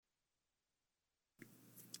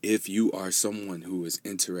If you are someone who is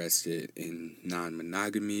interested in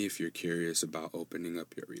non-monogamy, if you're curious about opening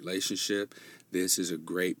up your relationship, this is a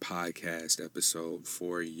great podcast episode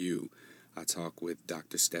for you. I talk with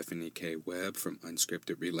Dr. Stephanie K. Webb from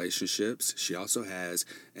Unscripted Relationships. She also has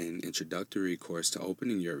an introductory course to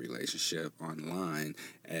opening your relationship online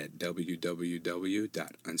at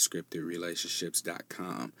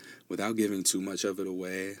www.unscriptedrelationships.com. Without giving too much of it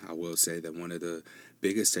away, I will say that one of the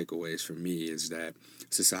biggest takeaways for me is that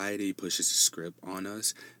society pushes a script on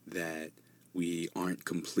us that we aren't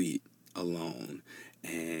complete alone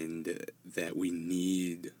and that we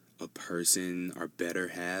need a person, our better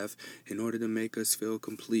half, in order to make us feel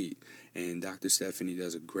complete. And Dr. Stephanie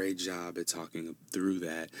does a great job at talking through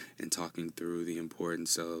that and talking through the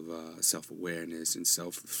importance of self-awareness and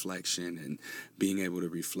self-reflection and being able to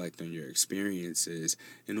reflect on your experiences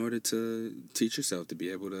in order to teach yourself to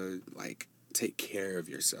be able to, take care of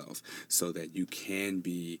yourself so that you can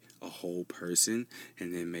be a whole person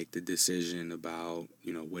and then make the decision about,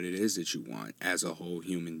 what it is that you want as a whole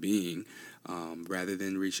human being, rather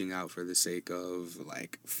than reaching out for the sake of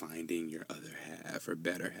finding your other half or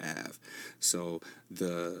better half. So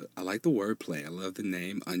I like the wordplay. I love the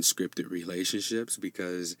name Unscripted Relationships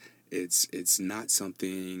because it's not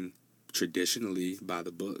something traditionally by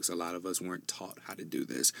the books. A lot of us weren't taught how to do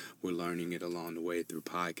this. We're learning it along the way through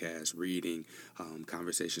podcasts, reading,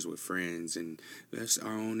 conversations with friends, and that's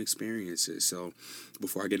our own experiences. So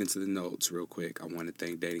before I get into the notes real quick, I want to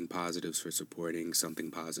thank Dating Positives for supporting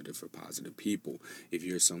something positive for positive people. If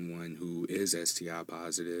you're someone who is STI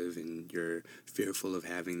positive and you're fearful of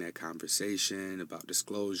having that conversation about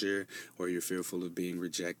disclosure, or you're fearful of being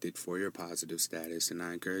rejected for your positive status, then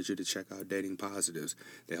I encourage you to check out Dating Positives.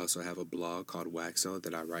 They also have a blog called Waxo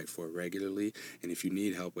that I write for regularly, and if you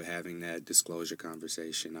need help with having that disclosure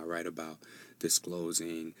conversation, I write about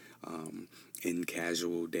disclosing in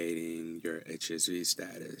casual dating your HSV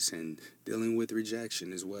status and dealing with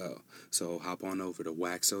rejection as well. So hop on over to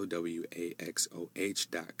Waxo, WAXOH.com,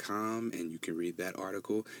 and you can read that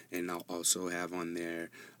article, and I'll also have on there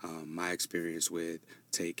my experience with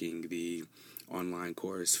taking the online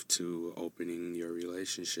course to opening your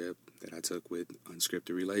relationship that I took with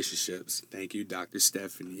Unscripted Relationships. Thank you, Dr.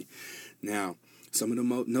 Stephanie. Now, some of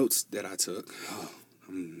the notes that I took,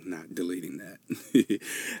 I'm not deleting that. We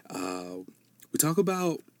talk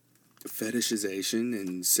about fetishization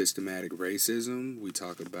and systematic racism. We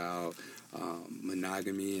talk about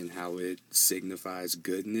monogamy and how it signifies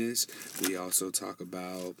goodness. We also talk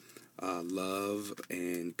about love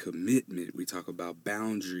and commitment. We talk about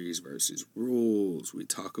boundaries versus rules. We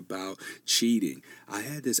talk about cheating. I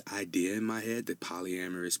had this idea in my head that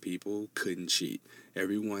polyamorous people couldn't cheat.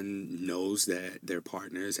 Everyone knows that their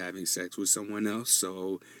partner is having sex with someone else,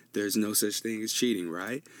 so there's no such thing as cheating,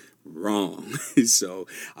 right? Wrong. So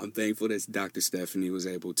I'm thankful that Dr. Stephanie was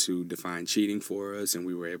able to define cheating for us, and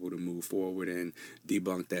we were able to move forward and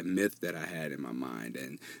debunk that myth that I had in my mind.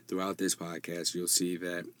 And throughout this podcast, you'll see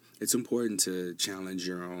that it's important to challenge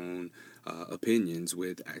your own opinions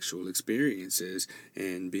with actual experiences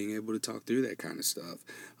and being able to talk through that kind of stuff.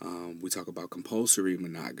 We talk about compulsory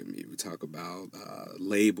monogamy. We talk about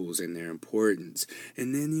labels and their importance,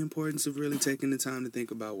 and then the importance of really taking the time to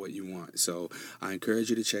think about what you want. So I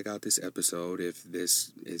encourage you to check out this episode if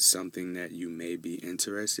this is something that you may be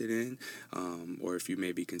interested in, or if you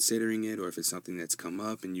may be considering it, or if it's something that's come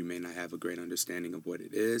up and you may not have a great understanding of what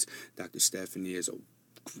it is. Dr. Stephanie is a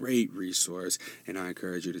great resource, and I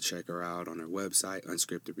encourage you to check her out on her website,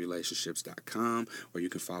 unscriptedrelationships.com, or you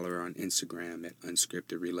can follow her on Instagram at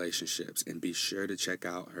unscriptedrelationships, and be sure to check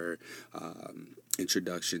out her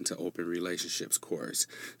Introduction to Open Relationships course.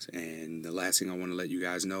 And the last thing I want to let you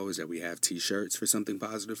guys know is that we have t-shirts for Something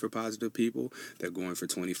Positive for Positive People. They're going for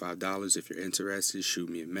 $25. If you're interested, shoot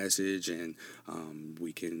me a message, and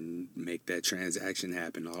we can make that transaction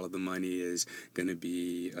happen. All of the money is going to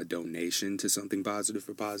be a donation to Something Positive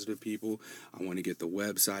for Positive People. I want to get the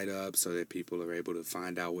website up so that people are able to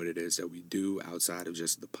find out what it is that we do outside of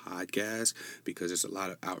just the podcast, because there's a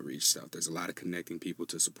lot of outreach stuff. There's a lot of connecting people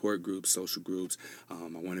to support groups, social groups. I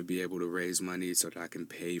want to be able to raise money so that I can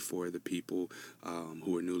pay for the people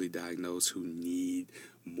who are newly diagnosed, who need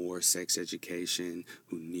more sex education,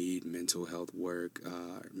 who need mental health work,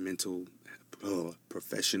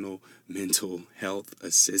 professional mental health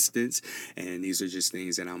assistance. And these are just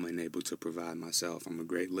things that I'm unable to provide myself. I'm a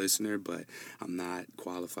great listener, but I'm not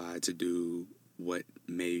qualified to do what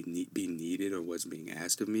may be needed or what's being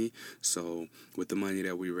asked of me. So with the money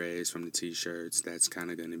that we raise from the t-shirts, that's kind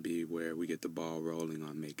of going to be where we get the ball rolling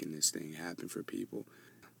on making this thing happen for people.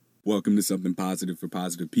 Welcome to Something Positive for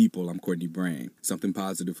Positive People. I'm Courtney Brain. Something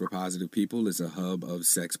Positive for Positive People is a hub of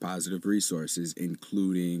sex-positive resources,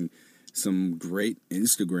 including some great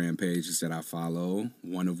Instagram pages that I follow,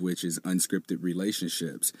 one of which is Unscripted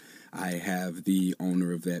Relationships. I have the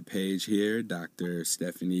owner of that page here, Dr.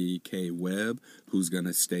 Stephanie K. Webb, who's going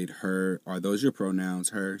to state her, are those your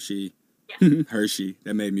pronouns, her, she? Yeah. Her, she.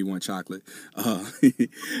 That made me want chocolate.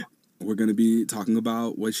 We're going to be talking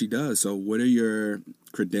about what she does. So what are your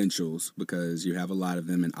credentials? Because you have a lot of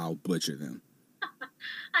them and I'll butcher them.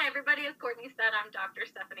 Hi, everybody. As Courtney said, I'm Dr.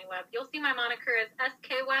 Stephanie Webb. You'll see my moniker as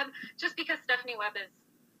SK Webb just because Stephanie Webb is,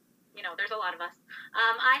 there's a lot of us.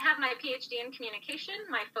 I have my PhD in communication.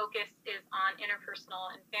 My focus is on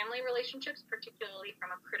interpersonal and family relationships, particularly from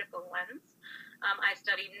a critical lens. I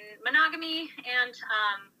studied monogamy and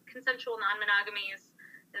consensual non-monogamies,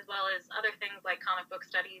 as well as other things like comic book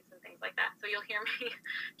studies and things like that. So you'll hear me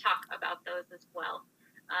talk about those as well.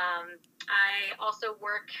 I also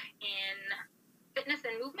work in fitness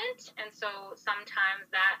and movement, and so sometimes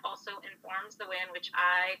that also informs the way in which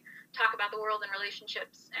I talk about the world and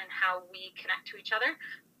relationships and how we connect to each other.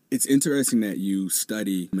 It's interesting that you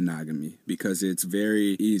study monogamy because it's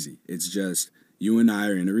very easy. It's just you and I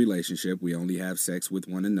are in a relationship. We only have sex with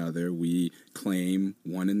one another. We claim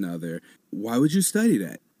one another. Why would you study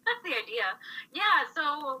that? That's the idea. Yeah,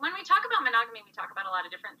 so when we talk about monogamy, we talk about a lot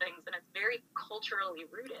of different things, and it's very culturally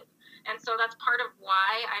rooted. And so that's part of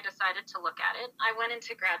why I decided to look at it. I went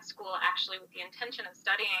into grad school actually with the intention of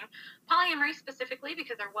studying polyamory specifically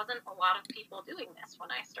because there wasn't a lot of people doing this when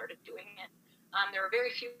I started doing it. There were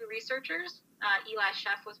very few researchers. Eli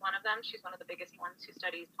Sheff was one of them. She's one of the biggest ones who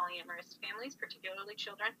studies polyamorous families, particularly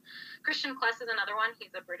children. Christian Pless is another one.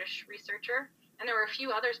 He's a British researcher. And there were a few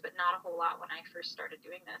others, but not a whole lot when I first started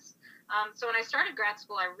doing this. So when I started grad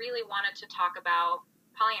school, I really wanted to talk about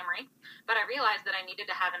polyamory, but I realized that I needed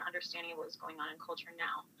to have an understanding of what was going on in culture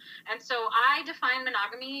now. And so I define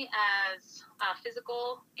monogamy as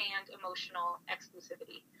physical and emotional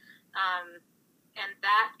exclusivity. And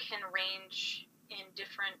that can range in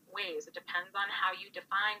different ways. It depends on how you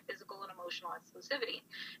define physical and emotional exclusivity.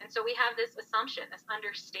 And so we have this assumption, this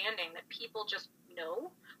understanding that people just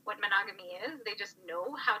know what monogamy is. They just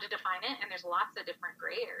know how to define it, and there's lots of different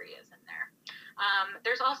gray areas in there.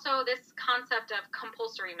 There's also this concept of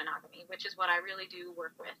compulsory monogamy, which is what I really do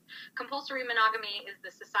work with. Compulsory monogamy is the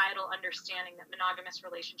societal understanding that monogamous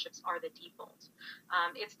relationships are the default.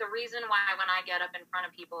 It's the reason why when I get up in front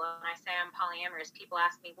of people and I say I'm polyamorous, people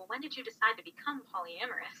ask me, well, when did you decide to become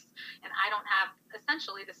polyamorous? And I don't have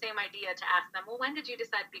essentially the same idea to ask them, well, when did you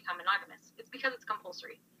decide to become monogamous? It's because it's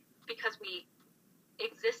compulsory. It's because we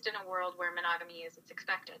exist in a world where monogamy is, it's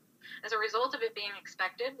expected. As a result of it being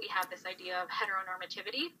expected, we have this idea of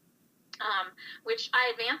heteronormativity, which I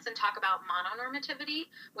advance and talk about mononormativity,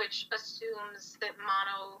 which assumes that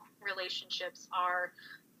mono relationships are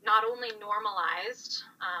not only normalized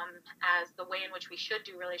as the way in which we should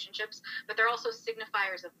do relationships, but they're also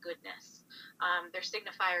signifiers of goodness. They're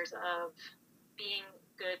signifiers of being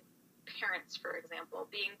good parents, for example,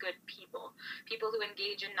 being good people. People who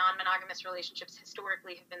engage in non-monogamous relationships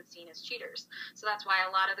historically have been seen as cheaters. So that's why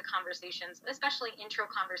a lot of the conversations, especially intro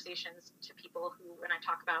conversations to people who, when I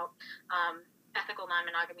talk about ethical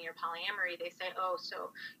non-monogamy or polyamory, they say, oh, so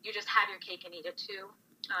you just have your cake and eat it too.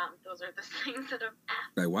 Those are the things that I'm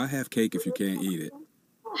asked. Like, why have cake if you can't eat it?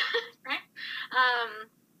 Right?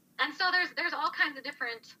 And so there's all kinds of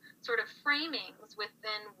different sort of framings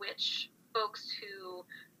within which folks who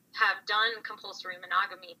have done compulsory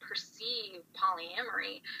monogamy perceive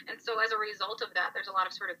polyamory. And so as a result of that, there's a lot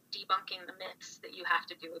of sort of debunking the myths that you have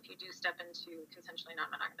to do if you do step into consensually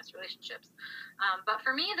non-monogamous relationships. But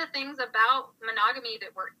for me, the things about monogamy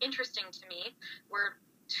that were interesting to me were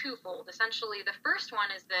twofold. Essentially, the first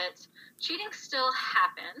one is that cheating still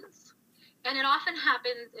happens, and it often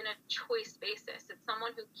happens in a choice basis. It's someone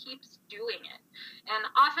who keeps doing it. And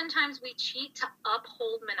oftentimes we cheat to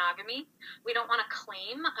uphold monogamy. We don't want to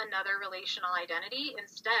claim another relational identity.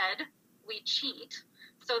 Instead, we cheat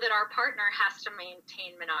so that our partner has to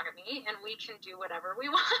maintain monogamy and we can do whatever we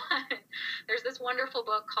want. There's this wonderful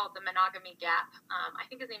book called The Monogamy Gap. I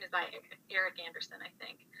think his name is by Eric Anderson, I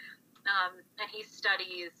think. And he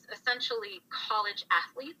studies essentially college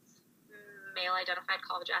athletes, male-identified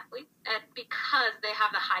college athletes, and because they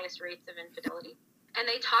have the highest rates of infidelity. And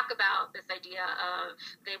they talk about this idea of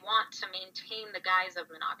they want to maintain the guise of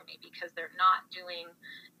monogamy because they're not doing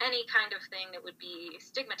any kind of thing that would be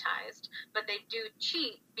stigmatized, but they do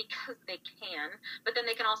cheat because they can, but then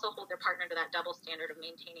they can also hold their partner to that double standard of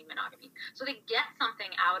maintaining monogamy. So they get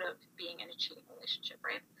something out of being in a cheating relationship,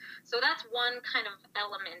 right? So that's one kind of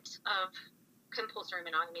element of compulsory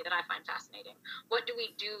monogamy that I find fascinating. What do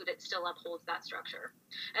we do that still upholds that structure?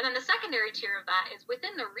 And then the secondary tier of that is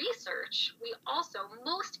within the research, we also,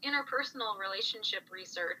 most interpersonal relationship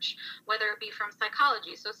research, whether it be from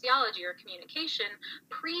psychology, sociology, or communication,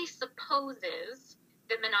 presupposes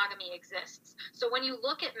that monogamy exists. So when you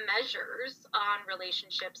look at measures on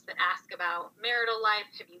relationships that ask about marital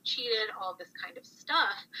life, have you cheated, all this kind of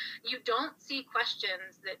stuff, you don't see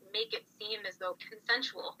questions that make it seem as though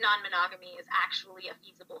consensual non-monogamy is actually a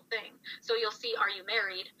feasible thing. So you'll see, are you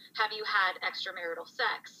married? Have you had extramarital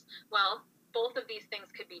sex? Well, both of these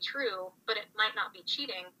things could be true, but it might not be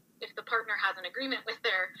cheating if the partner has an agreement with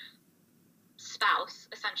their spouse,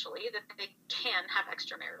 essentially, that they can have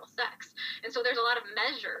extramarital sex. And so there's a lot of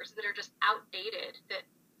measures that are just outdated that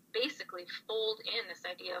basically fold in this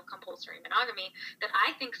idea of compulsory monogamy that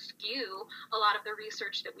I think skew a lot of the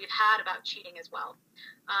research that we've had about cheating as well.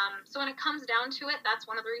 So when it comes down to it, that's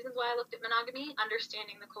one of the reasons why I looked at monogamy,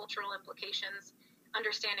 understanding the cultural implications,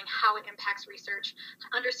 understanding how it impacts research,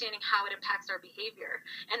 understanding how it impacts our behavior,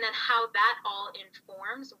 and then how that all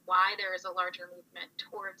informs why there is a larger movement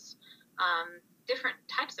towards different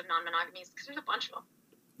types of non-monogamies, because there's a bunch of them.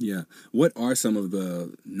 Yeah. What are some of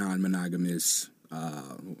the non-monogamous,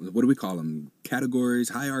 what do we call them, categories,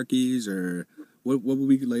 hierarchies, or what would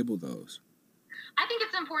we label those? I think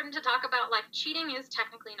it's important to talk about, like, cheating is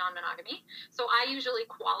technically non-monogamy. So I usually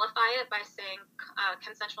qualify it by saying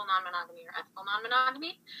consensual non-monogamy or ethical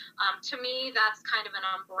non-monogamy. To me, that's kind of an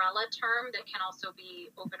umbrella term that can also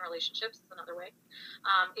be open relationships. Is another way.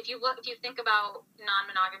 If you think about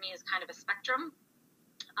non-monogamy as kind of a spectrum,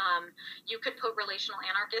 you could put relational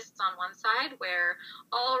anarchists on one side, where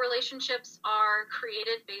all relationships are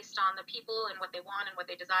created based on the people and what they want and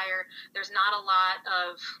what they desire. There's not a lot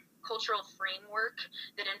of cultural framework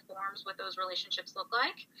that informs what those relationships look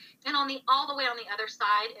like. And all the way on the other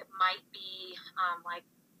side, it might be like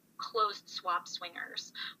closed swap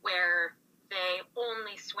swingers, where they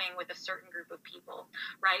only swing with a certain group of people,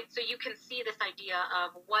 right? So you can see this idea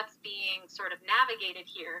of what's being sort of navigated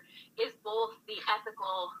here is both the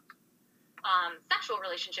ethical sexual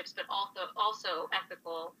relationships, but also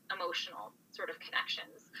ethical, emotional sort of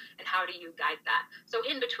connections, and how do you guide that? So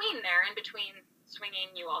in between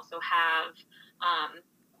swinging, you also have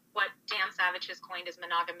what Dan Savage has coined as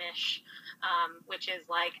monogamish, which is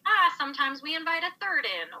like, sometimes we invite a third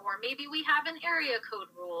in, or maybe we have an area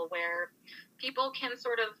code rule where people can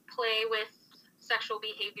sort of play with sexual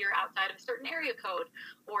behavior outside of a certain area code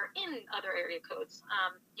or in other area codes.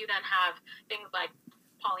 You then have things like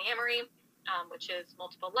polyamory, which is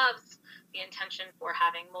multiple loves, the intention for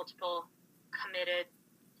having multiple committed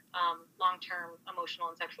long-term emotional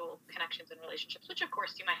and sexual connections and relationships, which of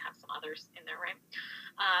course you might have some others in there, right?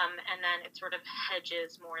 And then it sort of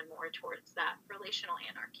hedges more and more towards that relational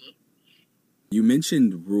anarchy. You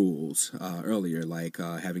mentioned rules earlier, like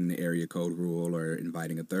having the area code rule or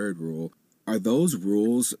inviting a third rule. Are those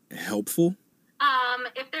rules helpful?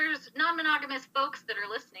 If there's non-monogamous folks that are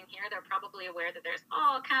listening here, they're probably aware that there's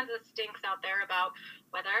all kinds of stinks out there about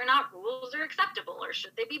whether or not rules are acceptable, or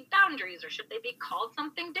should they be boundaries, or should they be called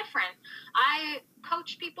something different. I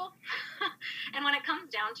coach people, and when it comes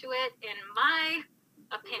down to it, in my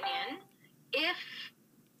opinion, if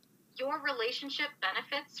your relationship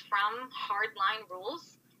benefits from hardline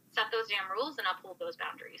rules, set those damn rules and uphold those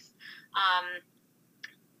boundaries.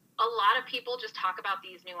 A lot of people just talk about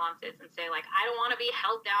these nuances and say, like, I don't want to be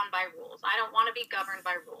held down by rules. I don't want to be governed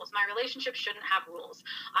by rules. My relationship shouldn't have rules.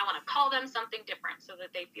 I want to call them something different so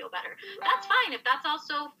that they feel better. That's fine. If that's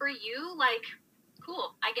also for you, like,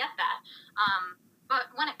 cool, I get that. But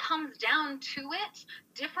when it comes down to it,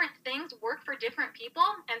 different things work for different people,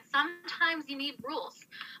 and sometimes you need rules.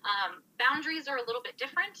 Boundaries are a little bit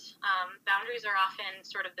different. Boundaries are often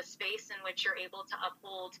sort of the space in which you're able to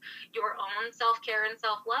uphold your own self-care and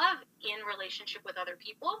self-love in relationship with other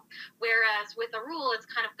people, whereas with a rule, it's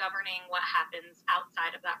kind of governing what happens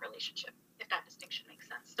outside of that relationship, if that distinction makes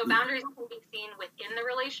sense. So boundaries can be seen within the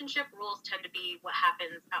relationship. Rules tend to be what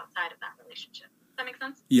happens outside of that relationship. Does that make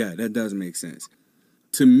sense? Yeah, that does make sense.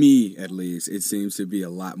 To me, at least, it seems to be a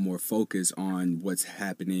lot more focused on what's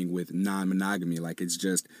happening with non-monogamy. Like, it's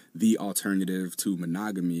just the alternative to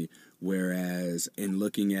monogamy. Whereas in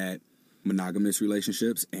looking at monogamous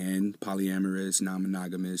relationships and polyamorous,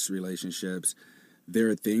 non-monogamous relationships, there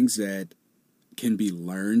are things that can be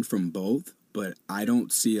learned from both, but I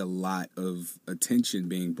don't see a lot of attention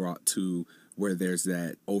being brought to where there's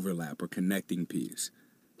that overlap or connecting piece.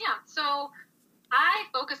 Yeah, so I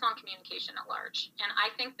focus on communication at large, and I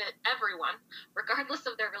think that everyone, regardless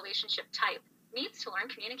of their relationship type, needs to learn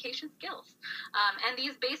communication skills. And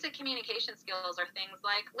these basic communication skills are things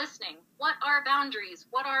like listening. What are boundaries?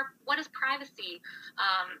 What is privacy?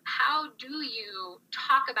 How do you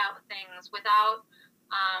talk about things without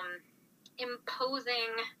imposing,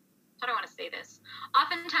 how do I want to say this?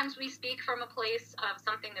 Oftentimes we speak from a place of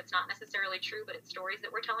something that's not necessarily true, but it's stories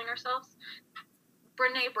that we're telling ourselves.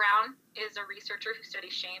 Brené Brown is a researcher who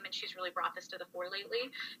studies shame, and she's really brought this to the fore lately.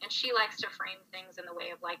 And she likes to frame things in the way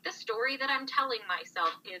of like, the story that I'm telling myself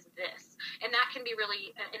is this. And that can be really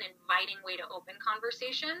an inviting way to open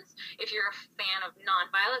conversations. If you're a fan of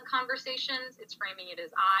nonviolent conversations, it's framing it as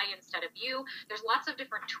I instead of you. There's lots of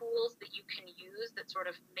different tools that you can use that sort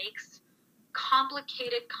of makes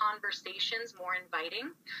complicated conversations more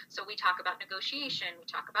inviting. So we talk about negotiation, we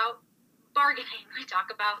talk about bargaining, we talk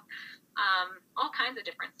about all kinds of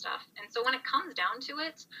different stuff. And so when it comes down to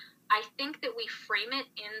it, I think that we frame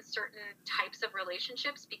it in certain types of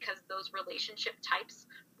relationships because those relationship types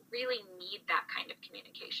really need that kind of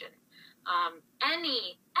communication.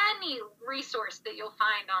 Any resource that you'll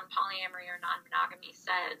find on polyamory or non-monogamy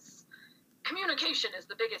says communication is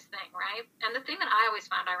the biggest thing, right? And the thing that I always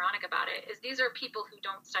found ironic about it is these are people who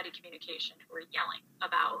don't study communication who are yelling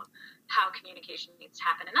about how communication needs to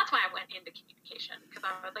happen. And that's why I went into communication, because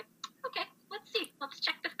I was like, okay, let's see, let's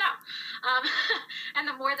check this out. And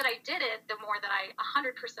the more that I did it, the more that I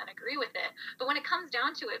 100% agree with it. But when it comes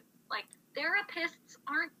down to it, like, therapists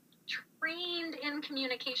aren't trained in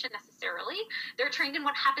communication necessarily. They're trained in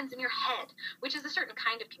what happens in your head, which is a certain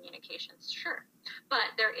kind of communication, sure.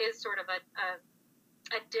 But there is sort of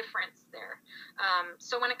a difference there.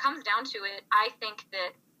 So when it comes down to it, I think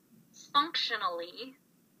that functionally,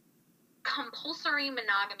 compulsory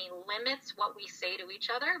monogamy limits what we say to each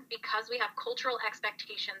other because we have cultural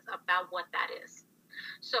expectations about what that is.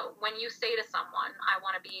 So when you say to someone, I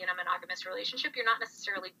want to be in a monogamous relationship, you're not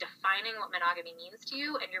necessarily defining what monogamy means to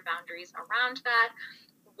you and your boundaries around that,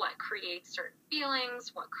 what creates certain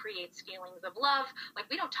feelings, what creates feelings of love. Like,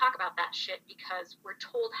 we don't talk about that shit because we're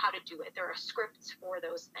told how to do it. There are scripts for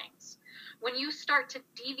those things. When you start to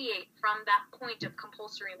deviate from that point of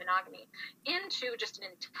compulsory monogamy into just an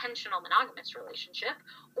intentional monogamous relationship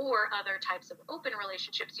or other types of open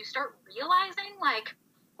relationships, you start realizing, like,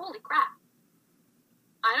 holy crap,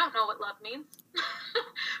 I don't know what love means.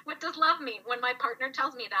 What does love mean when my partner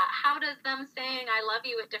tells me that? How does them saying I love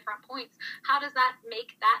you at different points, how does that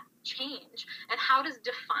make that change? And how does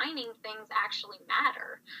defining things actually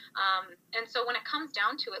matter? And so when it comes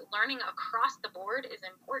down to it, learning across the board is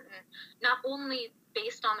important, not only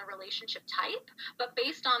based on the relationship type, but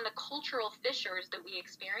based on the cultural fissures that we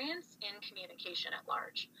experience in communication at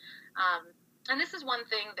large. And this is one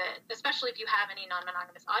thing that, especially if you have any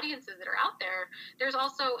non-monogamous audiences that are out there, there's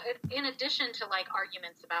also, in addition to like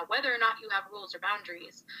arguments about whether or not you have rules or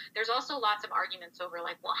boundaries, there's also lots of arguments over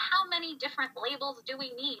like, well, how many different labels do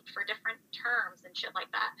we need for different terms and shit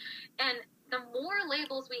like that? And the more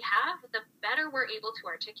labels we have, the better we're able to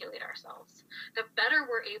articulate ourselves, the better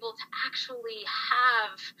we're able to actually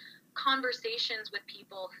have conversations with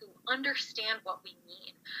people who understand what we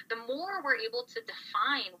mean. The more we're able to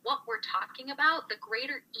define what we're talking about, the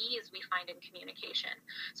greater ease we find in communication.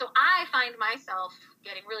 So I find myself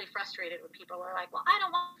getting really frustrated when people are like, well, I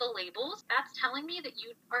don't want the labels. That's telling me that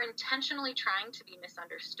you are intentionally trying to be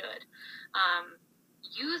misunderstood.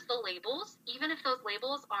 Use the labels, even if those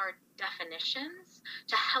labels are definitions,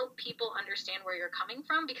 to help people understand where you're coming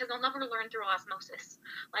from, because they'll never learn through osmosis.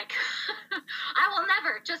 Like, I will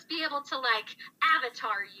never just be able to like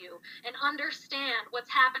avatar you and understand what's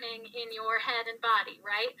happening in your head and body,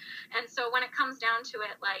 right? And so when it comes down to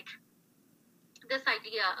it, like, this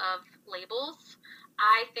idea of labels,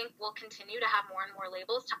 I think we'll continue to have more and more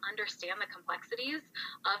labels to understand the complexities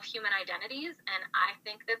of human identities, and I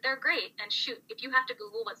think that they're great. And shoot, if you have to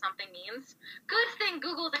Google what something means, good thing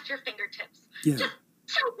Google's at your fingertips. Yeah. Just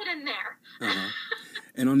type it in there.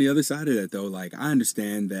 And on the other side of that, though, like, I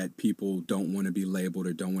understand that people don't want to be labeled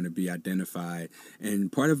or don't want to be identified.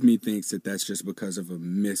 And part of me thinks that that's just because of a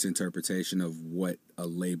misinterpretation of what a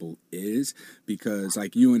label is. Because,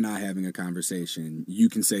 like, you and I having a conversation, you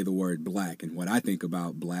can say the word black. And what I think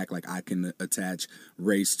about black, like, I can attach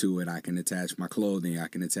race to it. I can attach my clothing. I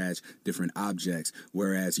can attach different objects.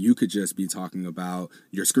 Whereas you could just be talking about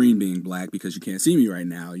your screen being black because you can't see me right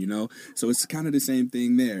now, you know? So it's kind of the same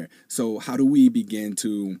thing there. So how do we begin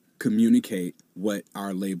to communicate what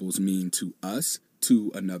our labels mean to us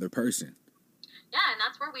to another person? Yeah, and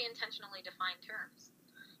that's where we intentionally define terms.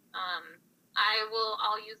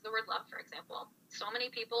 I'll use the word love, for example. So many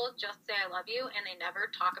people just say I love you, and they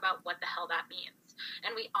never talk about what the hell that means.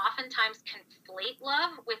 And we oftentimes conflate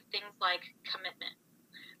love with things like commitment,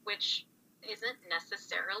 which isn't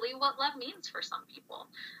necessarily what love means for some people.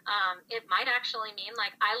 It might actually mean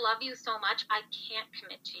like, I love you so much, I can't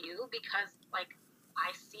commit to you because like,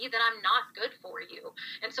 I see that I'm not good for you.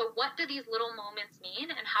 And so what do these little moments mean,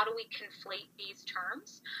 and how do we conflate these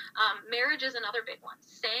terms? Marriage is another big one.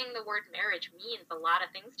 Saying the word marriage means a lot of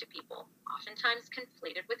things to people, oftentimes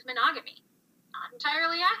conflated with monogamy. Not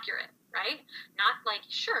entirely accurate, right? Not like,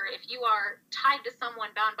 sure, if you are tied to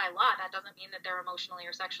someone bound by law, that doesn't mean that they're emotionally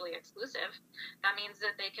or sexually exclusive. That means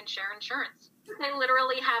that they can share insurance. They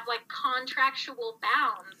literally have like contractual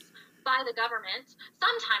bounds by the government,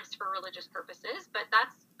 sometimes for religious purposes, but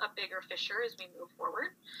that's a bigger fissure as we move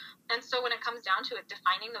forward. And so when it comes down to it,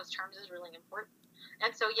 defining those terms is really important. And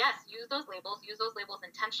so, yes, use those labels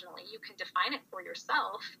intentionally. You can define it for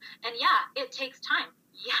yourself. And yeah, it takes time.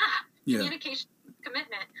 Yeah. Communication,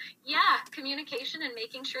 commitment. Yeah, communication and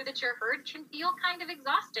making sure that you're heard can feel kind of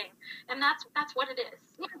exhausting. And that's what it is.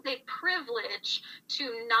 It's a privilege to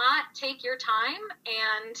not take your time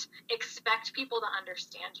and expect people to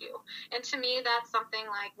understand you. And to me, that's something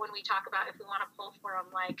like when we talk about, if we want to pull from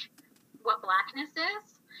like what Blackness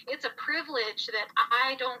is, it's a privilege that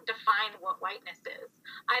I don't define what whiteness is.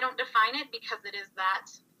 I don't define it because it is that.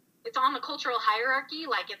 It's on the cultural hierarchy,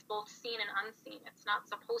 like it's both seen and unseen. It's not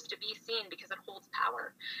supposed to be seen because it holds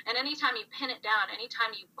power. And anytime you pin it down,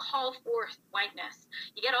 anytime you call forth whiteness,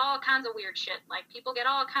 you get all kinds of weird shit. Like people get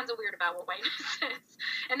all kinds of weird about what whiteness is.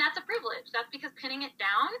 And that's a privilege. That's because pinning it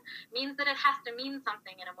down means that it has to mean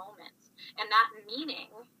something in a moment. And that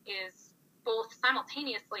meaning is both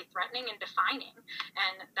simultaneously threatening and defining.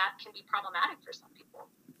 And that can be problematic for some people.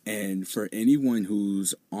 And for anyone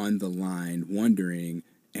who's on the line wondering,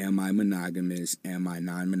 am I monogamous? Am I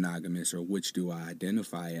non-monogamous? Or which do I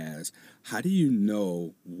identify as? How do you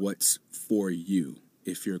know what's for you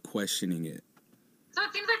if you're questioning it? So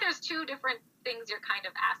it seems like there's two different things you're kind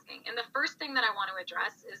of asking. And the first thing that I want to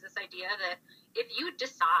address is this idea that if you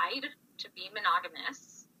decide to be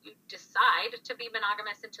monogamous, you decide to be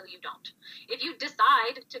monogamous until you don't. If you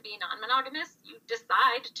decide to be non-monogamous, you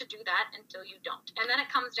decide to do that until you don't. And then it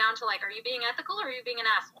comes down to like, are you being ethical or are you being an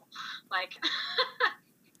asshole? Like...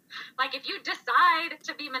 Like, if you decide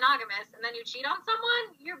to be monogamous and then you cheat on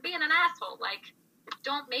someone, you're being an asshole. Like,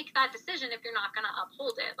 don't make that decision if you're not going to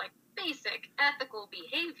uphold it. Like, basic ethical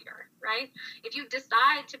behavior, right? If you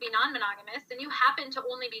decide to be non-monogamous and you happen to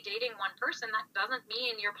only be dating one person, that doesn't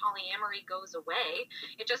mean your polyamory goes away.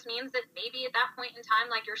 It just means that maybe at that point in time,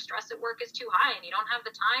 like your stress at work is too high and you don't have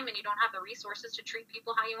the time and you don't have the resources to treat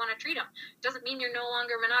people how you want to treat them. It doesn't mean you're no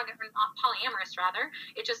longer polyamorous, rather.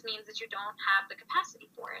 It just means that you don't have the capacity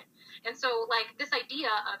for it. And so, like, this idea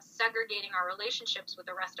of segregating our relationships with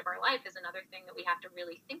the rest of our life is another thing that we have to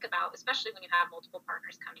really think about, especially when you have multiple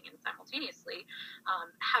partners coming in simultaneously.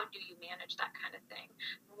 How do you manage that kind of thing?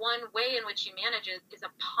 One way in which you manage it is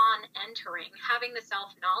upon entering, having the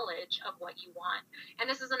self-knowledge of what you want. And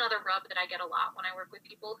this is another rub that I get a lot when I work with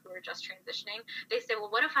people who are just transitioning. They say,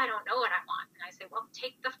 well, what if I don't know what I want? And I say, well,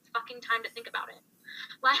 take the fucking time to think about it.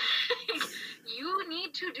 Like, you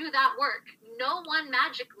need to do that work. No one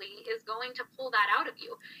magically is going to pull that out of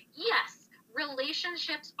you. Yes,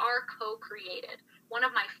 relationships are co-created. One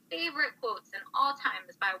of my favorite quotes in all time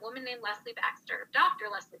is by a woman named Leslie Baxter, Dr.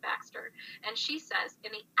 Leslie Baxter. And she says,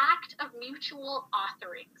 in the act of mutual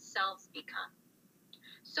authoring, selves become.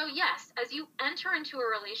 So yes, as you enter into a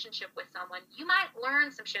relationship with someone, you might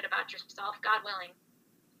learn some shit about yourself, God willing,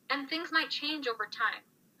 and things might change over time.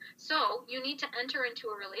 So you need to enter into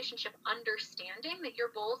a relationship understanding that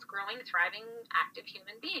you're both growing, thriving, active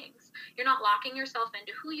human beings. You're not locking yourself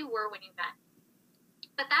into who you were when you met.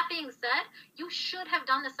 But that being said, you should have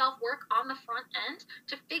done the self-work on the front end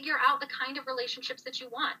to figure out the kind of relationships that you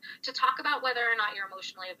want, to talk about whether or not you're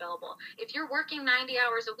emotionally available. If you're working 90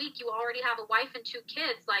 hours a week, you already have a wife and 2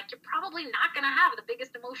 kids, like, you're probably not going to have the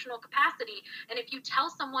biggest emotional capacity. And if you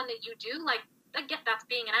tell someone that you do, like, again, that's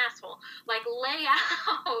being an asshole. Like, lay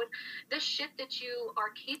out the shit that you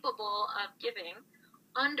are capable of giving.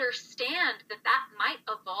 Understand that that might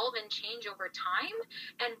evolve and change over time,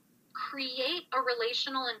 and create a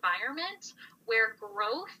relational environment where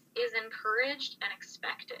growth is encouraged and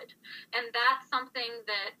expected. And that's something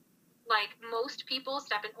that, like, most people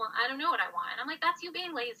step in, well, I don't know what I want. And I'm like, that's you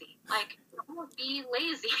being lazy. Like, don't be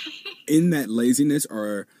lazy. In that laziness,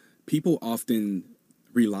 are people often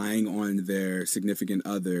relying on their significant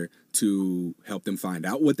other to help them find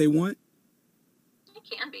out what they want? It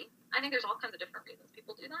can be. I think there's all kinds of different reasons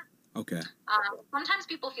people do that. Okay. Sometimes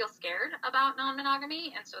people feel scared about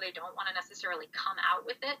non-monogamy, and so they don't want to necessarily come out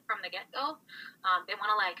with it from the get-go. They want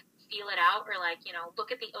to, like, feel it out, or like, you know,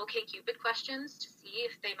 look at the OkCupid questions to see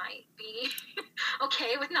if they might be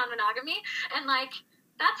okay with non-monogamy. And like,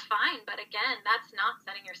 that's fine. But again, that's not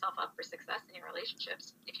setting yourself up for success in your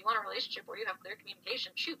relationships. If you want a relationship where you have clear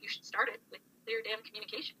communication, shoot, you should start it with clear damn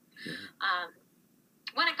communication. Yeah.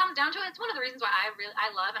 When it comes down to it, it's one of the reasons why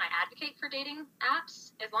I love and I advocate for dating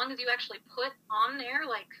apps, as long as you actually put on there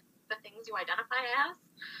like the things you identify as,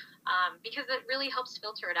 because it really helps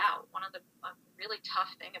filter it out. One of the really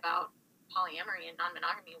tough thing about polyamory and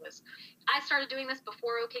non-monogamy was I started doing this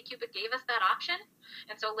before OkCupid gave us that option,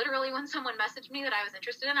 and so literally when someone messaged me that I was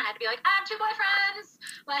interested in, I had to be like, I have 2 boyfriends,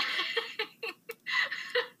 like,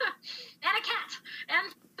 and a cat,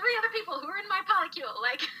 and 3 other people who are in my polycule,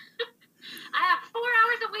 like. I have 4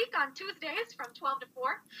 hours a week on Tuesdays from 12 to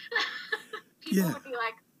 4. People would be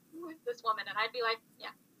like, who is this woman? And I'd be like, yeah.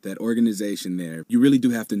 That organization there, you really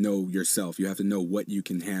do have to know yourself. You have to know what you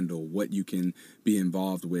can handle, what you can be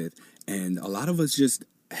involved with. And a lot of us just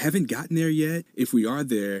haven't gotten there yet. If we are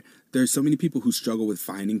there, there's so many people who struggle with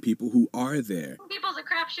finding people who are there. People's a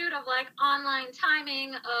crapshoot of like online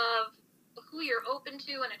timing, of who you're open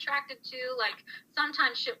to and attracted to. Like,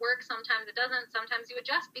 sometimes shit works, sometimes it doesn't. Sometimes you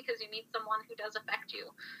adjust because you meet someone who does affect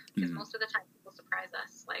you, because most of the time people surprise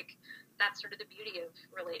us. Like, that's sort of the beauty of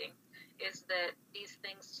relating, is that these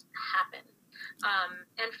things happen.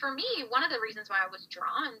 And for me, one of the reasons why I was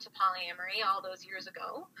drawn to polyamory all those years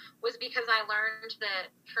ago was because I learned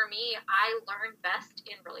that, for me, I learn best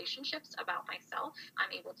in relationships about myself.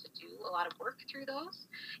 I'm able to do a lot of work through those.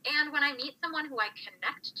 And when I meet someone who I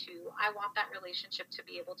connect to, I want that relationship to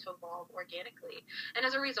be able to evolve organically. And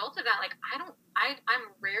as a result of that, like, I'm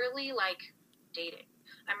rarely like dating.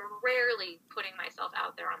 I'm rarely putting myself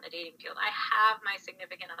out there on the dating field. I have my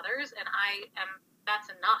significant others, and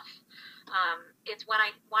that's enough. It's when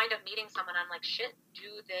I wind up meeting someone, I'm like, shit,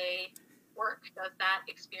 do they work? Does that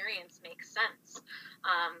experience make sense?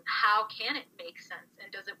 How can it make sense?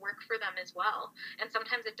 And does it work for them as well? And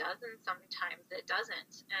sometimes it does, and sometimes it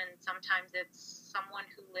doesn't. And sometimes it's someone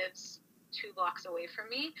who lives 2 blocks away from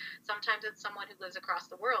me. Sometimes it's someone who lives across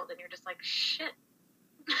the world, and you're just like, shit.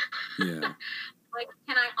 Yeah. Like,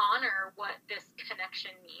 can I honor what this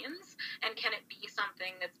connection means? And can it be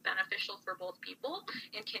something that's beneficial for both people?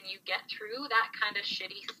 And can you get through that kind of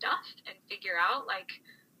shitty stuff and figure out, like,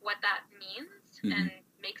 what that means and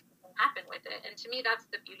make something happen with it? And to me, that's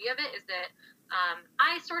the beauty of it, is that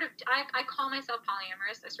I call myself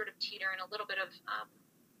polyamorous. I sort of teeter in a little bit of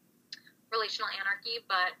relational anarchy,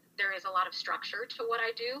 but there is a lot of structure to what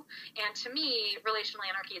I do. And to me, relational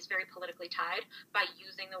anarchy is very politically tied. By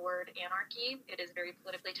using the word anarchy, it is very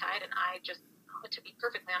politically tied, and I just, to be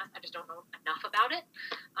perfectly honest, I just don't know enough about it.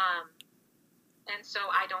 And so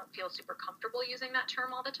I don't feel super comfortable using that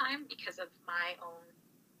term all the time because of my own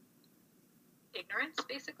ignorance,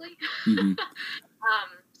 basically.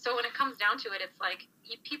 So when it comes down to it, it's like,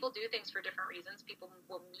 people do things for different reasons. People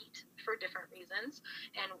will meet for different reasons.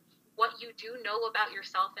 And what you do know about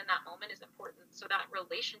yourself in that moment is important, so that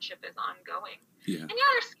relationship is ongoing. Yeah. And the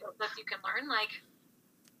other skills that you can learn, like,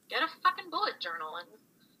 get a fucking bullet journal and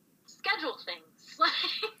schedule things.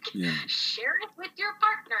 Like, share it with your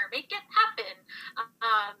partner, make it happen.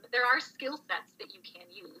 There are skill sets that you can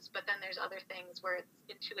use, but then there's other things where it's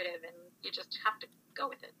intuitive and you just have to go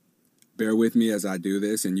with it. Bear with me as I do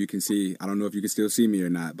this, and you can see, I don't know if you can still see me or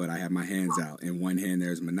not, but I have my hands out. In one hand,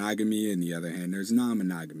 there's monogamy, and the other hand, there's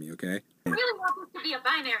non-monogamy, okay? You really want this to be a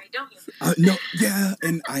binary, don't you? No, yeah,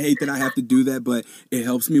 and I hate that I have to do that, but it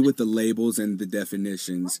helps me with the labels and the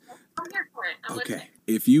definitions. I'm here for it. I'm listening.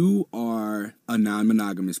 If you are a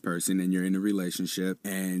non-monogamous person and you're in a relationship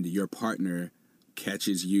and your partner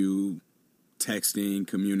catches you texting,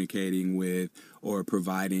 communicating with, or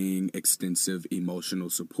providing extensive emotional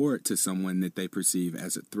support to someone that they perceive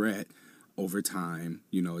as a threat over time,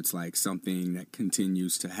 you know, it's like something that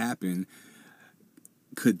continues to happen,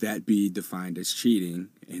 could that be defined as cheating?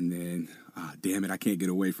 And then, damn it, I can't get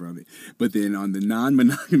away from it. But then on the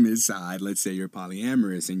non-monogamous side, let's say you're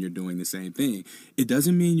polyamorous and you're doing the same thing, it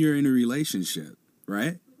doesn't mean you're in a relationship,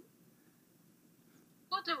 right?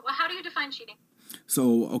 Well, how do you define cheating?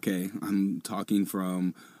 So, okay, I'm talking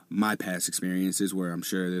from my past experiences where I'm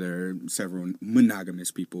sure there are several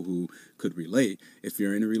monogamous people who could relate. If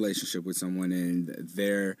you're in a relationship with someone and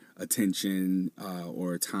their attention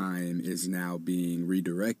or time is now being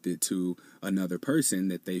redirected to another person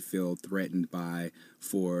that they feel threatened by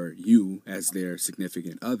for you as their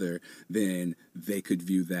significant other, then they could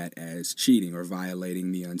view that as cheating or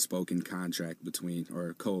violating the unspoken contract between,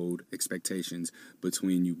 or code expectations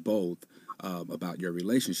between you both about your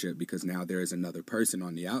relationship, because now there is another person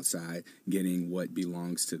on the outside getting what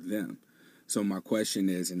belongs to them. So my question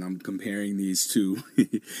is, and I'm comparing these two,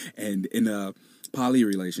 and in a poly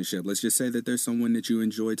relationship, let's just say that there's someone that you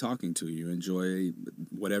enjoy talking to, you enjoy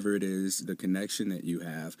whatever it is, the connection that you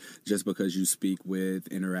have, just because you speak with,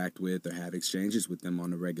 interact with, or have exchanges with them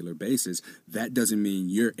on a regular basis, that doesn't mean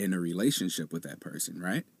you're in a relationship with that person,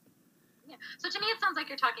 right? Yeah. So to me, it sounds like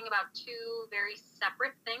you're talking about two very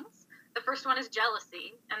separate things. The first one is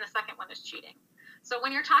jealousy, and the second one is cheating. So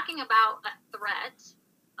when you're talking about a threat,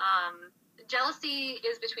 jealousy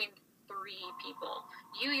is between three people: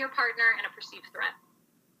 you, your partner, and a perceived threat,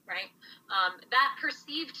 right? That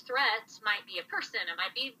perceived threat might be a person, it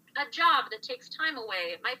might be a job that takes time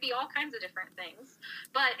away, it might be all kinds of different things,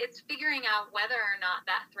 but it's figuring out whether or not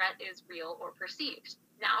that threat is real or perceived.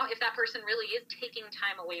 Now, if that person really is taking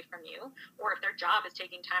time away from you, or if their job is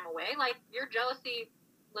taking time away, like, your jealousy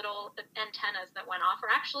little antennas that went off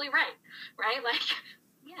are actually right? Like,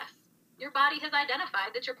 yes, your body has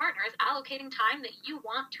identified that your partner is allocating time that you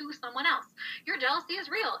want to someone else. Your jealousy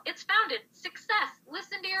is real. It's founded. Success.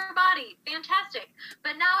 Listen to your body. Fantastic.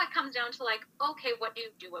 But now it comes down to, like, okay, what do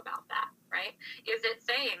you do about that, right? Is it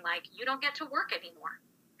saying, like, you don't get to work anymore?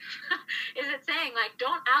 Is it saying, like,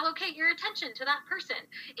 don't allocate your attention to that person?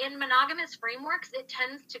 In monogamous frameworks, it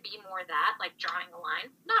tends to be more that, like, drawing a line.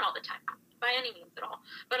 Not all the time, by any means at all.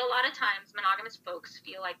 But a lot of times, monogamous folks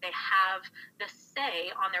feel like they have the say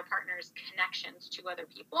on their partner's connections to other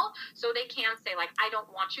people. So they can say, like, I don't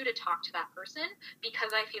want you to talk to that person because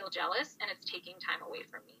I feel jealous and it's taking time away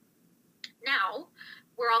from me. Now,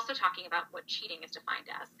 we're also talking about what cheating is defined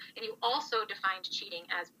as. And you also defined cheating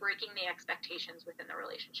as breaking the expectations within the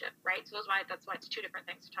relationship, right? So that's why it's two different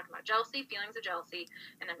things. We're talking about jealousy, feelings of jealousy,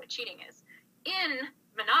 and then what cheating is. In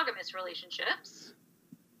monogamous relationships,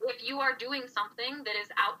 if you are doing something that is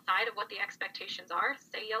outside of what the expectations are,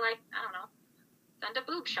 say you, like, I don't know, send a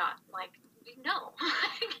boob shot, like, no,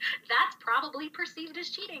 that's probably perceived as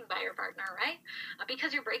cheating by your partner, right?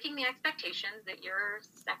 Because you're breaking the expectations that you're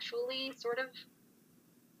sexually sort of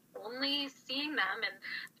only seeing them, and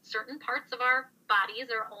certain parts of our bodies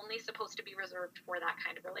are only supposed to be reserved for that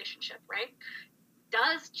kind of relationship, right?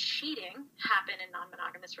 Does cheating happen in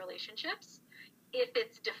non-monogamous relationships? If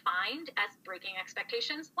it's defined as breaking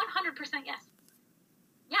expectations, 100% yes.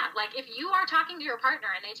 Yeah, like, if you are talking to your partner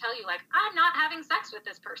and they tell you, like, I'm not having sex with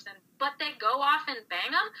this person, but they go off and bang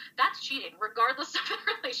them, that's cheating, regardless of the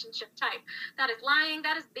relationship type. That is lying.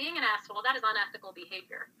 That is being an asshole. That is unethical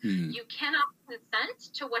behavior. You cannot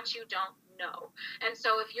consent to what you don't know. And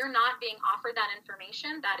so if you're not being offered that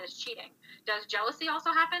information, that is cheating. Does jealousy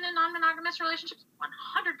also happen in non-monogamous relationships?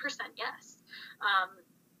 100% yes.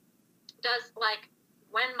 Does, like,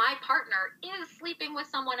 when my partner is sleeping with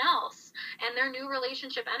someone else and their new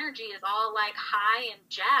relationship energy is all, like, high and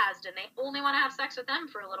jazzed and they only want to have sex with them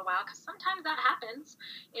for a little while, because sometimes that happens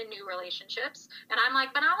in new relationships, and I'm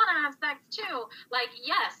like, but I want to have sex too. Like,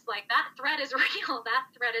 yes, like, that threat is real.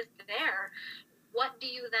 That threat is there. What do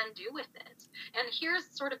you then do with it? And here's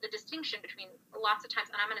sort of the distinction between, lots of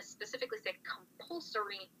times, and I'm going to specifically say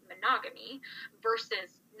compulsory monogamy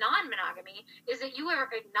versus non-monogamy, is that you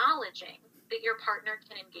are acknowledging that your partner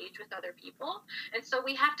can engage with other people. And so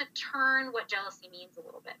we have to turn what jealousy means a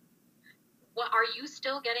little bit. What, are you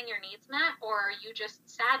still getting your needs met, or are you just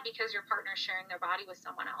sad because your partner's sharing their body with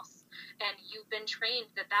someone else? And you've been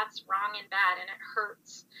trained that that's wrong and bad and it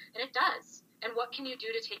hurts. And it does. And what can you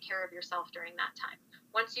do to take care of yourself during that time?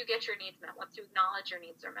 Once you get your needs met, once you acknowledge your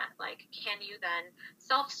needs are met, like, can you then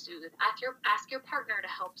self-soothe? Ask your partner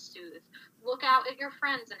to help soothe. Look out at your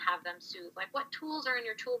friends and have them soothe. Like, what tools are in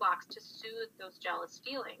your toolbox to soothe those jealous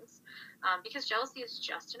feelings? Because jealousy is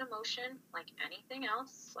just an emotion like anything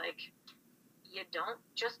else. Like, you don't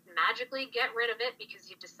just magically get rid of it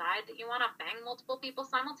because you decide that you want to bang multiple people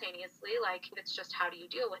simultaneously. Like, it's just, how do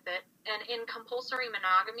you deal with it? And in compulsory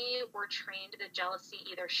monogamy, we're trained that jealousy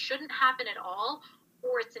either shouldn't happen at all,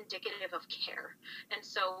 or it's indicative of care. And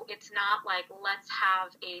so it's not like, let's have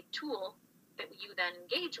a tool that you then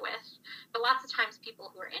engage with. But lots of times people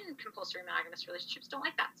who are in compulsory monogamous relationships don't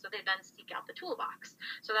like that, so they then seek out the toolbox.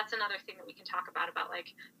 So that's another thing that we can talk about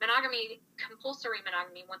like monogamy, compulsory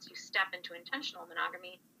monogamy. Once you step into intentional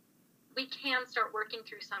monogamy, we can start working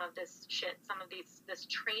through some of this shit, some of this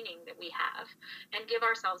training that we have, and give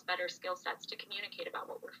ourselves better skill sets to communicate about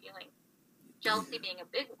what we're feeling. Jealousy being a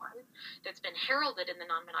big one that's been heralded in the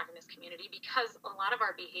non-monogamous community, because a lot of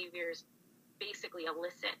our behaviors basically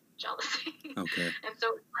elicit jealousy. Okay. And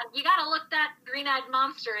so you got to look that green-eyed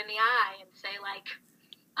monster in the eye and say, like,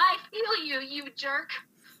 I feel you, you jerk.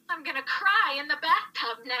 I'm going to cry in the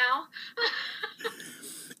bathtub now.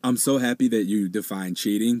 I'm so happy that you define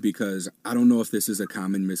cheating, because I don't know if this is a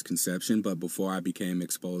common misconception, but before I became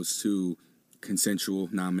exposed to consensual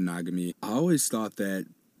non-monogamy. I always thought that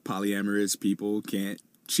polyamorous people can't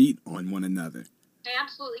cheat on one another. They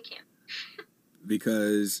absolutely can.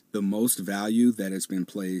 Because the most value that has been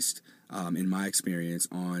placed, in my experience,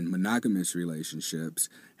 on monogamous relationships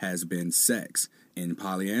has been sex. In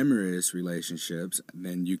polyamorous relationships,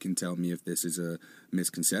 then you can tell me if this is a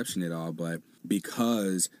misconception at all, but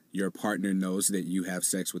because your partner knows that you have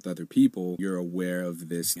sex with other people, you're aware of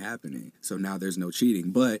this happening. So now there's no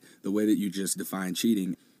cheating. But the way that you just define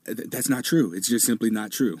cheating, that's not true. It's just simply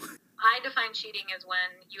not true. I define cheating as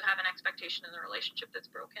when you have an expectation in the relationship that's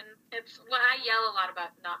broken. It's what I yell a lot about,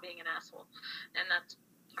 not being an asshole, and that's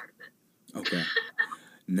part of it. Okay.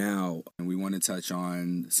 Now, we want to touch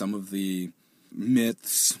on some of the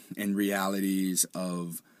myths and realities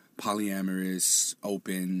of polyamorous,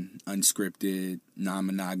 open, unscripted,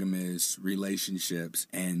 non-monogamous relationships,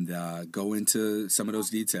 and go into some of those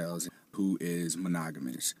details. Who is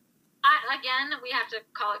monogamous? Again, we have to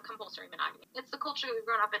call it compulsory monogamy. It's the culture we've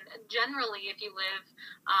grown up in. Generally, if you live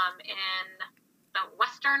in the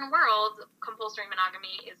Western world, compulsory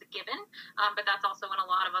monogamy is a given, but that's also in a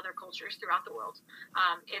lot of other cultures throughout the world.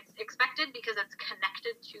 It's expected because it's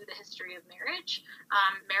connected to the history of marriage.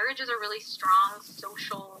 Marriage is a really strong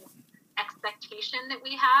social expectation that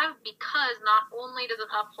we have, because not only does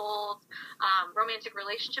it uphold romantic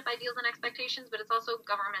relationship ideals and expectations, but it's also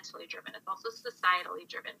governmentally driven. It's also societally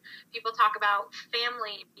driven. People talk about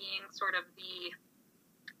family being sort of the,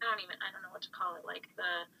 I don't know what to call it, like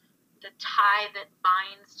the tie that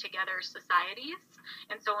binds together societies.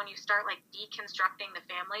 And so when you start like deconstructing the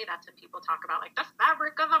family, that's when people talk about like the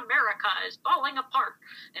fabric of America is falling apart.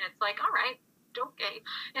 And it's like, all right, okay,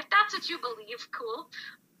 if that's what you believe, cool.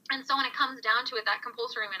 And so when it comes down to it, that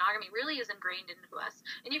compulsory monogamy really is ingrained into us.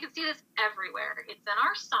 And you can see this everywhere. It's in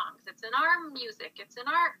our songs. It's in our music. It's in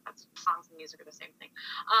our... songs and music are the same thing.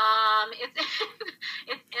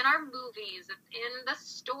 It's in our movies. It's in the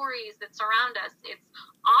stories that surround us. It's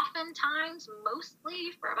oftentimes,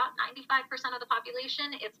 mostly, for about 95% of the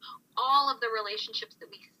population, it's all of the relationships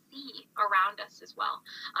that we see around us as well.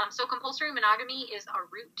 So compulsory monogamy is a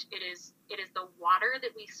root. It is the water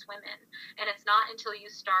that we swim in. And it's not until you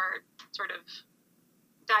start sort of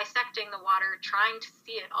dissecting the water, trying to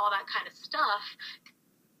see it, all that kind of stuff,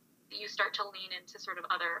 that you start to lean into sort of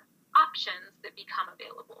other options that become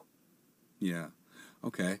available. Yeah.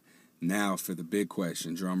 Okay. Now for the big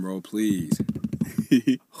question. Drum roll, please.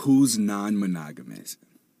 Who's non-monogamous?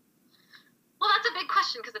 Well, that's a big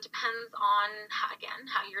question, because it depends on, again,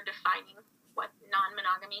 how you're defining what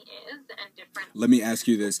non-monogamy is and different... Let me ask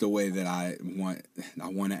you this the way that I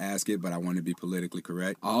want to ask it, but I want to be politically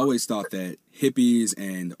correct. I always thought that hippies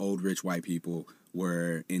and old rich white people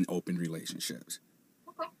were in open relationships.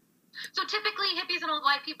 Okay. So typically hippies and old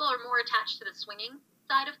white people are more attached to the swinging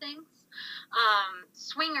side of things.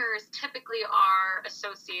 Swingers typically are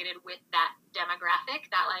associated with that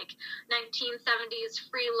demographic, that like 1970s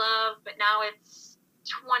free love, but now it's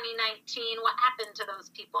 2019. What happened to those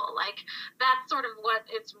people? Like, that's sort of what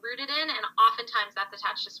it's rooted in, and oftentimes that's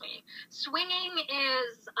attached to swinging. Swinging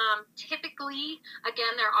is typically,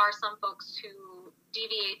 again, there are some folks who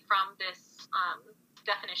deviate from this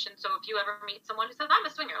definition. So if you ever meet someone who says, I'm a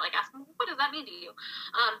swinger, like, ask them, what does that mean to you?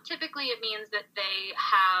 Typically it means that they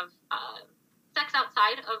have sex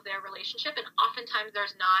outside of their relationship, and oftentimes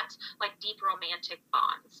there's not like deep romantic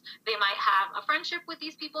bonds. They might have a friendship with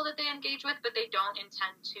these people that they engage with, but they don't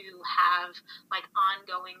intend to have like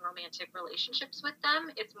ongoing romantic relationships with them.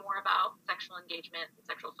 It's more about sexual engagement,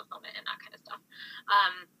 sexual fulfillment, and that kind of stuff.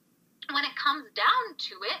 When it comes down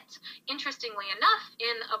to it, interestingly enough,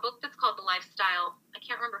 in a book that's called The Lifestyle, I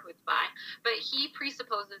can't remember who it's by, but he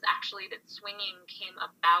presupposes actually that swinging came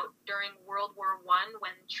about during World War I,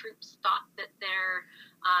 when troops thought that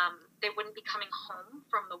they wouldn't be coming home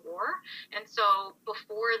from the war. And so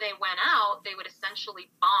before they went out, they would essentially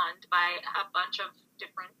bond by a bunch of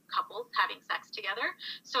different couples having sex together,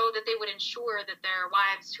 so that they would ensure that their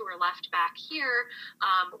wives who were left back here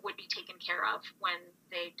would be taken care of when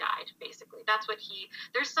they died, basically. That's what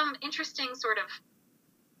there's some interesting sort of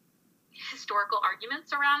historical arguments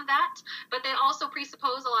around that, but they also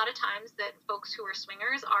presuppose a lot of times that folks who are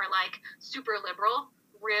swingers are like super liberal,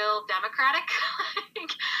 real democratic.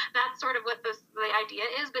 That's sort of what the idea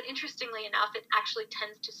is, but interestingly enough, it actually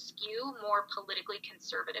tends to skew more politically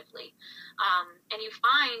conservatively. And you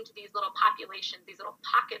find these little populations, these little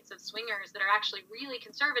pockets of swingers that are actually really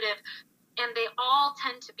conservative, and they all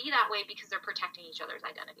tend to be that way because they're protecting each other's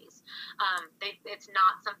identities. It's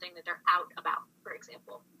not something that they're out about, for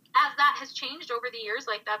example. As that has changed over the years,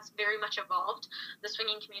 like that's very much evolved. The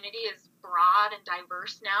swinging community is broad and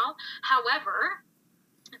diverse now. However,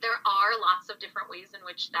 there are lots of different ways in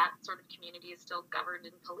which that sort of community is still governed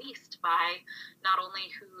and policed by not only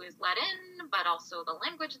who is let in, but also the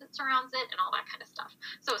language that surrounds it and all that kind of stuff.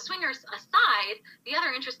 So swingers aside, the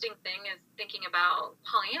other interesting thing is thinking about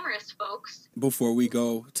polyamorous folks. Before we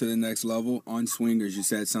go to the next level, on swingers, you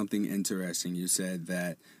said something interesting. You said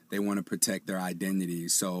that they want to protect their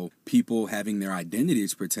identities. So people having their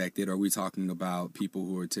identities protected, are we talking about people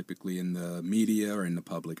who are typically in the media or in the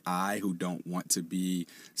public eye who don't want to be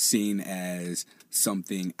seen as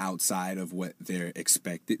something outside of what they're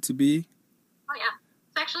expected to be? Oh, yeah.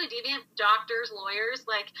 Sexually deviant doctors, lawyers,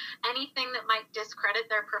 like anything that might discredit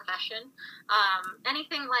their profession,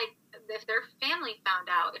 anything like if their family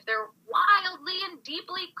found out, if they're wildly and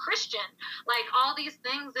deeply Christian, like all these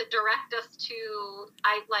things that direct us to,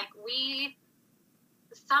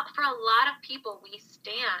 for a lot of people, we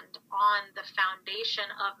stand on the foundation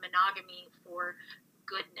of monogamy for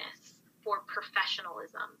goodness, for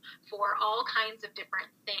professionalism, for all kinds of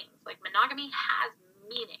different things. Like monogamy has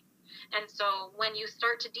meaning. And so when you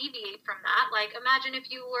start to deviate from that, like imagine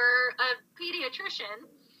if you were a pediatrician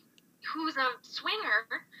who's a swinger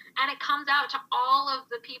and it comes out to all of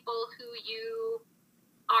the people who you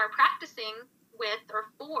are practicing with or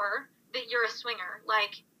for that you're a swinger.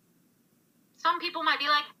 Like some people might be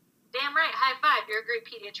like, damn right, high five, you're a great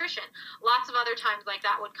pediatrician. Lots of other times like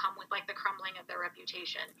that would come with like the crumbling of their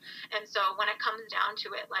reputation. And so when it comes down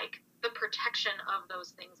to it, like the protection of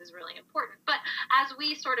those things is really important. But as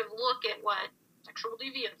we sort of look at what sexual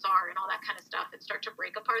deviants are and all that kind of stuff and start to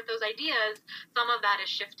break apart those ideas, some of that is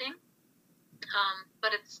shifting.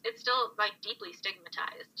 But it's still like deeply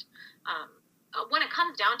stigmatized. When it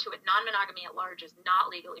comes down to it, non-monogamy at large is not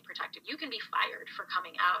legally protected. You can be fired for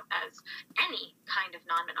coming out as any kind of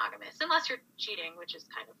non-monogamous, unless you're cheating, which is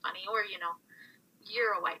kind of funny, or, you know,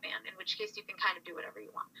 you're a white man, in which case you can kind of do whatever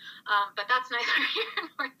you want. But that's neither here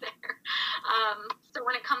nor there. So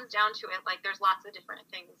when it comes down to it, like there's lots of different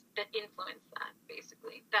things that influence that,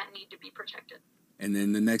 basically, that need to be protected. And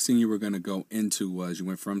then the next thing you were going to go into was you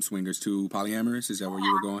went from swingers to polyamorous. Is that where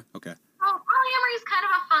you were going? Okay. Well, polyamory is kind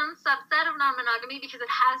of a fun subset of non-monogamy because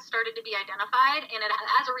it has started to be identified, and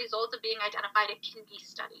as a result of being identified, it can be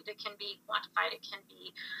studied, it can be quantified, it can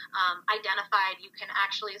be identified. You can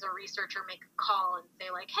actually, as a researcher, make a call and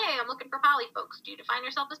say, like, hey, I'm looking for poly folks. Do you define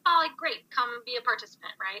yourself as poly? Great, come be a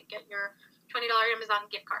participant, right? Get your $20 Amazon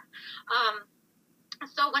gift card.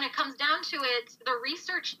 So when it comes down to it, the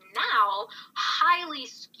research now highly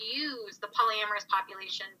skews the polyamorous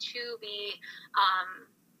population to be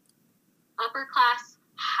upper class,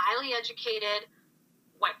 highly educated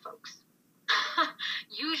white folks.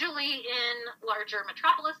 Usually in larger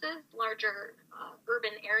metropolises, larger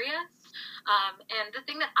urban areas. And the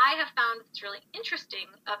thing that I have found that's really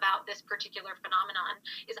interesting about this particular phenomenon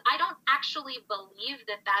is I don't actually believe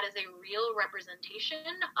that that is a real representation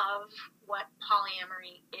of what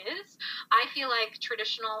polyamory is. I feel like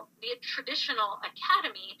the traditional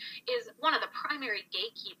academy is one of the primary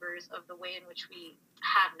gatekeepers of the way in which we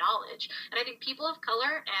have knowledge. And I think people of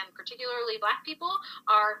color, and particularly Black people,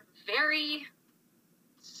 are very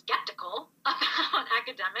skeptical about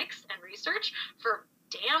academics and research for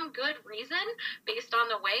damn good reason, based on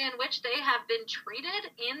the way in which they have been treated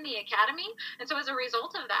in the academy. And so as a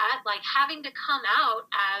result of that, like having to come out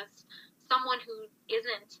as someone who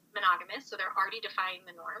isn't monogamous, so they're already defying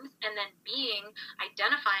the norms, and then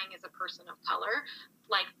identifying as a person of color,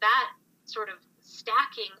 like that sort of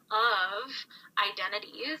stacking of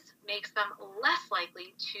identities makes them less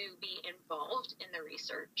likely to be involved in the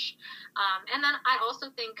research. And then I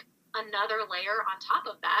also think another layer on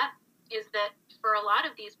top of that is that for a lot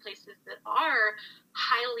of these places that are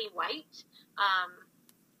highly white,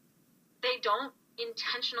 they don't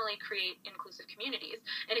intentionally create inclusive communities.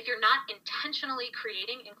 And if you're not intentionally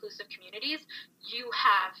creating inclusive communities, you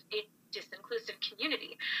have a disinclusive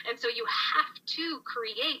community. And so you have to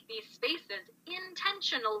create these spaces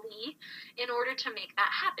intentionally in order to make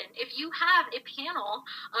that happen. If you have a panel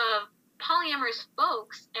of polyamorous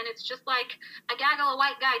folks and it's just like a gaggle of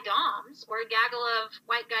white guy doms or a gaggle of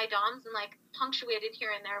white guy doms and like punctuated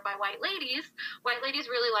here and there by white ladies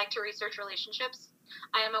really like to research relationships.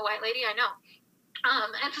 I am a white lady, I know.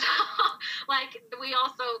 And so like we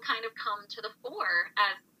also kind of come to the fore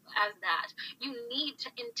as that. You need to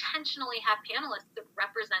intentionally have panelists that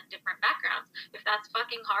represent different backgrounds. If that's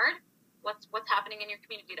fucking hard, what's happening in your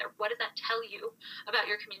community there? What does that tell you about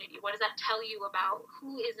your community? What does that tell you about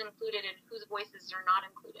who is included and whose voices are not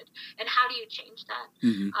included? And how do you change that?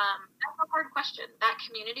 Mm-hmm. That's a hard question. That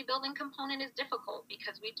community building component is difficult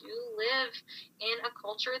because we do live in a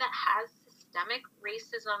culture that has systemic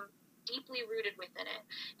racism deeply rooted within it.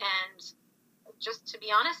 And just to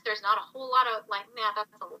be honest, there's not a whole lot of, like, nah, that's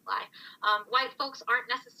a lie. White folks aren't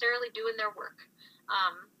necessarily doing their work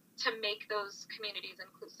to make those communities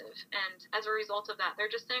inclusive. And as a result of that, they're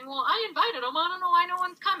just saying, well, I invited them. I don't know why no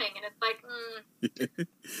one's coming. And it's like,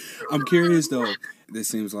 I'm curious, though. This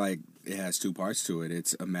seems like it has two parts to it.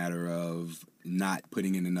 It's a matter of not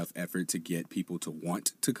putting in enough effort to get people to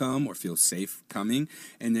want to come or feel safe coming.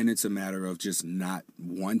 And then it's a matter of just not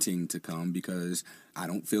wanting to come because I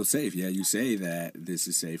don't feel safe. Yeah, you say that this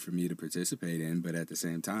is safe for me to participate in, but at the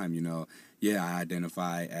same time, you know, yeah, I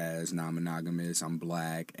identify as non-monogamous, I'm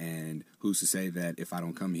black, and who's to say that if I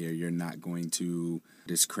don't come here, you're not going to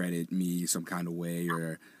discredit me some kind of way?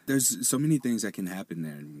 Or there's so many things that can happen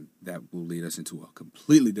there, and that will lead us into a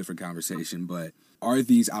completely different conversation. But are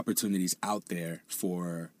these opportunities out there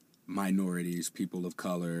for minorities, people of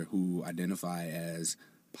color who identify as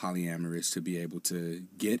polyamorous to be able to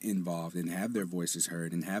get involved and have their voices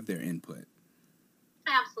heard and have their input?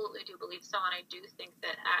 I absolutely do believe so, and I do think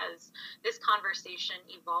that as this conversation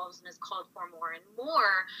evolves and is called for more and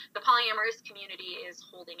more, the polyamorous community is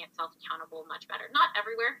holding itself accountable much better. Not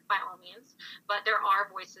everywhere, by all means, but there are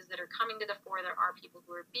voices that are coming to the fore. There are people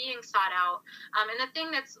who are being sought out. And the thing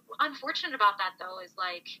that's unfortunate about that, though, is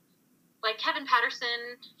like Kevin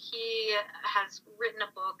Patterson, he has written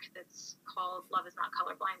a book that's called Love is Not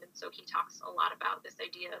Colorblind, and so he talks a lot about this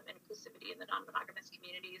idea of inclusivity in the non-monogamous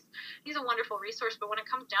communities. He's a wonderful resource, but when it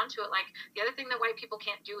comes down to it, like, the other thing that white people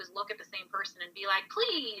can't do is look at the same person and be like,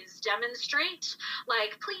 please demonstrate,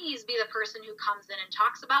 like, please be the person who comes in and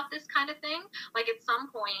talks about this kind of thing. Like, at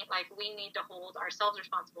some point, like, we need to hold ourselves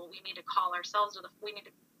responsible. We need to call ourselves, we need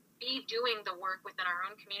to be doing the work within our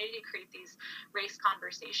own community to create these race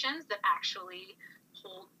conversations that actually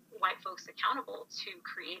hold white folks accountable to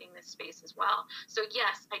creating this space as well. So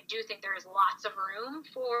yes, I do think there is lots of room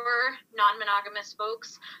for non-monogamous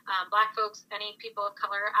folks, black folks, any people of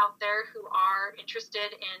color out there who are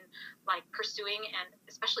interested in, like, pursuing and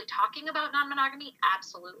especially talking about non-monogamy.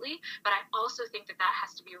 Absolutely. But I also think that that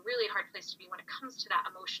has to be a really hard place to be when it comes to that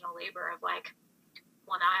emotional labor of, like,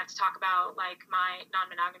 well, now I have to talk about, like, my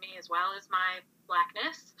non-monogamy as well as my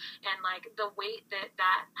blackness, and, like, the weight that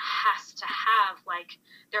that has to have. Like,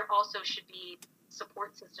 there also should be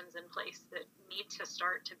support systems in place that need to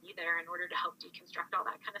start to be there in order to help deconstruct all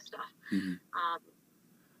that kind of stuff. Mm-hmm.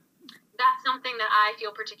 That's something that I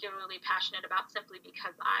feel particularly passionate about, simply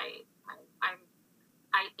because I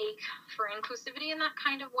ache for inclusivity in that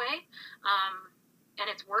kind of way. And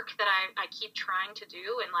it's work that I keep trying to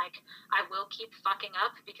do, and, like, I will keep fucking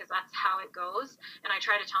up because that's how it goes. And I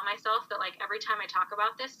try to tell myself that, like, every time I talk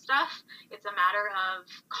about this stuff, it's a matter of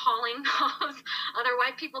calling those other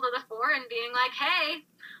white people to the fore and being like, hey,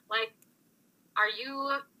 like, are you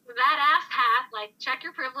that ass hat? Like, check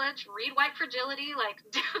your privilege, read White Fragility, like,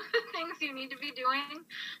 do the things you need to be doing.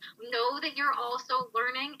 Know that you're also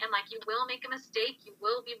learning, and, like, you will make a mistake. You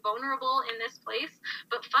will be vulnerable in this place.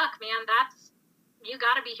 But fuck, man, you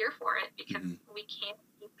got to be here for it, because we can't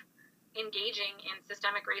keep engaging in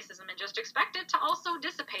systemic racism and just expect it to also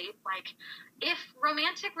dissipate. Like, if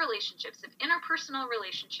romantic relationships, if interpersonal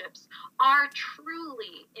relationships are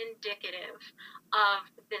truly indicative of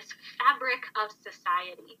this fabric of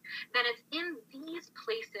society, then it's in these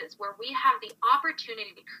places where we have the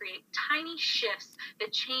opportunity to create tiny shifts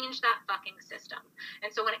that change that fucking system.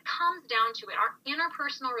 And so when it comes down to it, our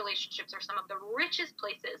interpersonal relationships are some of the richest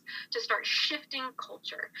places to start shifting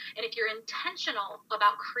culture. And if you're intentional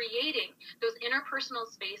about creating those interpersonal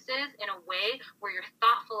spaces in a way where you're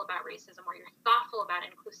thoughtful about racism, where you're thoughtful about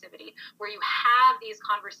inclusivity, where you have these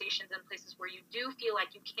conversations in places where you do feel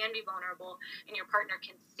like you can be vulnerable and your partner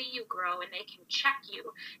can see you grow and they can check you,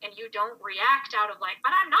 and you don't react out of, like, but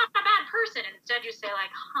I'm not a bad person. Instead, you say, like,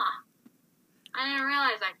 I didn't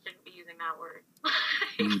realize I shouldn't be using that word.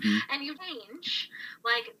 And you change.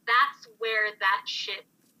 Like, that's where that shit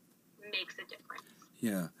makes a difference.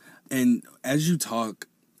 Yeah. And as you talk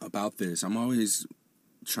about this, I'm always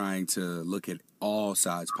trying to look at all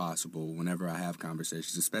sides possible whenever I have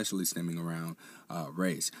conversations, especially stemming around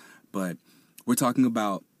race. But we're talking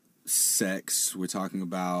about sex, we're talking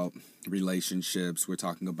about relationships, we're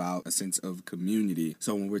talking about a sense of community.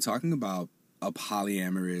 So when we're talking about a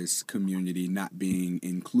polyamorous community not being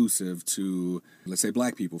inclusive to, let's say,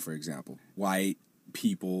 black people, for example, white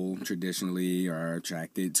people traditionally are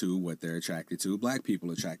attracted to what they're attracted to. Black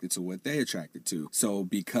people are attracted to what they're attracted to. So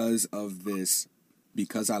because of this,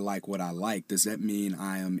 because I like what I like, does that mean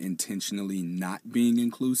I am intentionally not being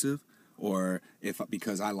inclusive? Or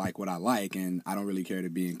because I like what I like and I don't really care to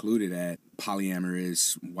be included at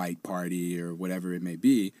polyamorous white party or whatever it may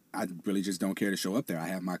be, I really just don't care to show up there. I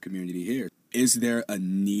have my community here. is there a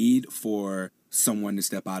need for someone to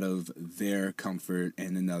step out of their comfort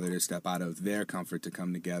and another to step out of their comfort to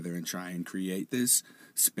come together and try and create this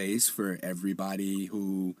space for everybody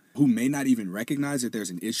who may not even recognize that there's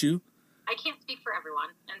an issue? I can't speak for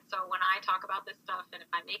everyone, and so when I talk about this stuff, and if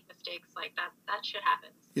I make mistakes, like that shit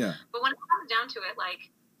happens. Yeah. But when it comes down to it, like,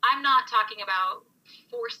 I'm not talking about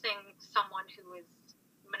forcing someone who is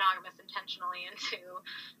monogamous intentionally into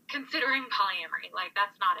considering polyamory. Like,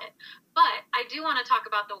 that's not it. But I do want to talk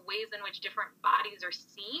about the ways in which different bodies are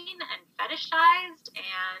seen and fetishized,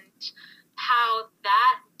 and how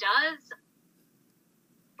that does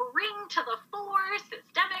bring to the fore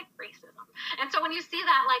systemic racism. And so when you see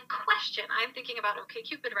that, like, question, I'm thinking about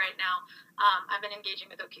OkCupid right now. I've been engaging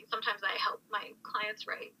with sometimes I help my clients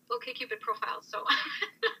write OkCupid profiles, so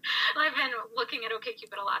I've been looking at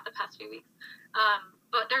OkCupid a lot the past few weeks.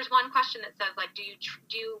 But there's one question that says, like, do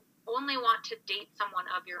you only want to date someone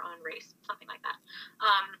of your own race? Something like that.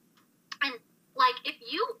 And, like, if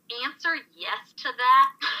you answer yes to that,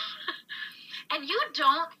 and you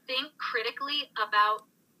don't think critically about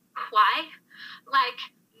why, like,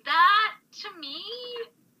 that to me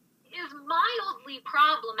is mildly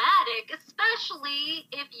problematic, especially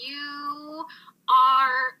if you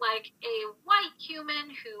are, like, a white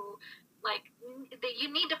human who, like, that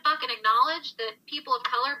you need to fucking acknowledge that people of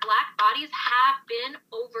color, black bodies, have been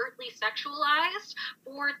overtly sexualized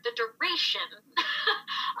for the duration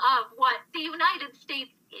of what the United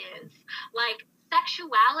States is. Like,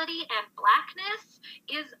 sexuality and blackness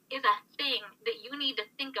is a thing that you need to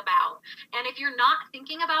think about. And if you're not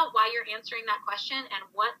thinking about why you're answering that question and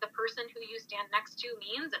what the person who you stand next to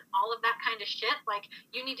means and all of that kind of shit, like,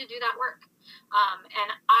 you need to do that work.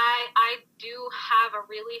 And I do have a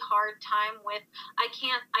really hard time with, I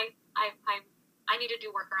need to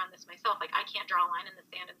do work around this myself. Like, I can't draw a line in the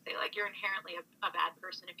sand and say, like, you're inherently a bad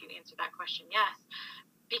person if you answer that question yes,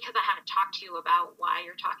 because I haven't talked to you about why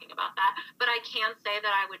you're talking about that. But I can say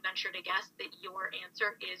that I would venture to guess that your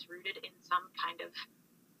answer is rooted in some kind of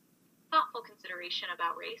thoughtful consideration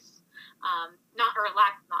about race. Not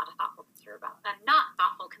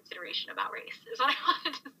thoughtful consideration about race is what I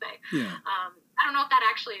wanted to say. Yeah. I don't know if that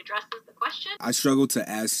actually addresses the question. I struggle to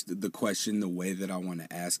ask the question the way that I want to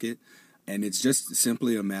ask it. And it's just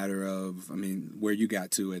simply a matter of, I mean, where you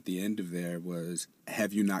got to at the end of there was,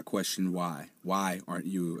 have you not questioned why? Why aren't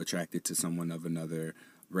you attracted to someone of another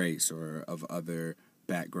race or of other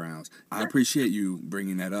backgrounds? I appreciate you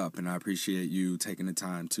bringing that up, and I appreciate you taking the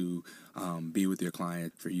time to be with your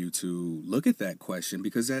client for you to look at that question,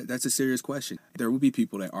 because that's a serious question. There will be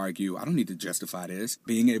people that argue, I don't need to justify this.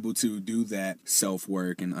 Being able to do that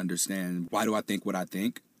self-work and understand, why do I think what I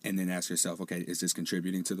think? And then ask yourself, okay, is this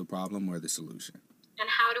contributing to the problem or the solution? And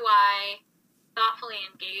how do I thoughtfully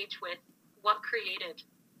engage with what created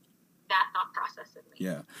that thought process in me?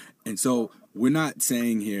 Yeah. And so we're not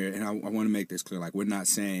saying here, and I want to make this clear, like, we're not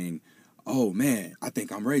saying, oh, man, I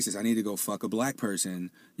think I'm racist, I need to go fuck a black person,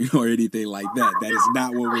 or anything like that. That is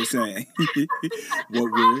not what we're saying.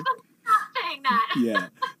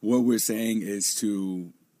 What we're saying is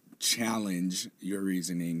to challenge your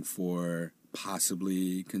reasoning for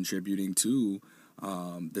possibly contributing to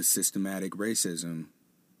the systematic racism.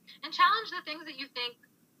 And challenge the things that you think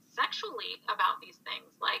sexually about these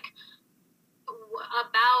things, like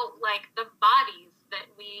about, like, the bodies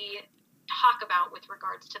that we talk about with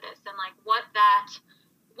regards to this, and, like, what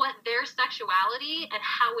their sexuality and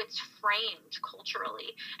how it's framed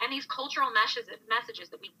culturally, and these cultural messages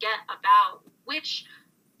that we get about which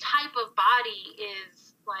type of body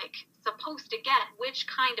is, like, supposed to get which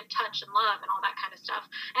kind of touch and love and all that kind of stuff.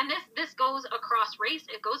 And this goes across race,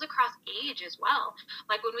 it goes across age as well.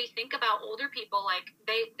 Like, when we think about older people, like,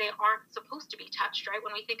 they aren't supposed to be touched, right?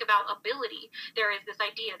 When we think about ability, there is this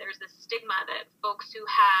idea, there's this stigma that folks who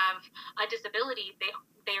have a disability, they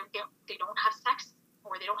don't have sex,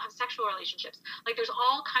 or they don't have sexual relationships. Like, there's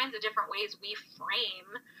all kinds of different ways we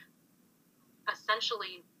frame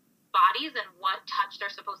essentially bodies and what touch they're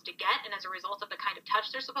supposed to get, and as a result of the kind of touch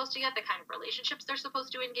they're supposed to get, the kind of relationships they're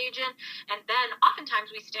supposed to engage in. And then oftentimes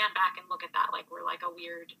we stand back and look at that like we're like a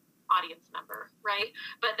weird audience member, right?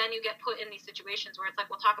 But then you get put in these situations where it's like,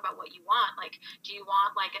 well, talk about what you want. Like, do you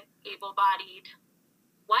want, like, an able-bodied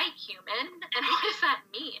white human, and what does that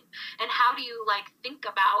mean? And how do you, like, think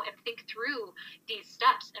about and think through these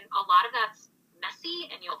steps? And a lot of that's messy,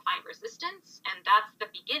 and you'll find resistance, and that's the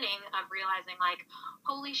beginning of realizing, like,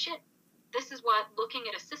 holy shit, this is what looking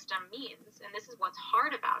at a system means, and this is what's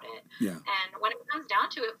hard about it. Yeah. And when it comes down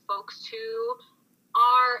to it, folks who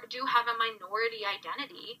do have a minority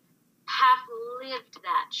identity have lived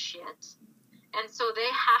that shit And so they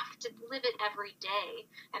have to live it every day.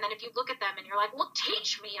 And then if you look at them and you're like, well,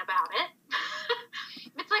 teach me about it.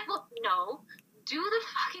 It's like, well, no, do the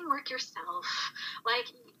fucking work yourself. Like,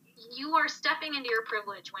 you are stepping into your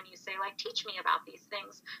privilege when you say, like, teach me about these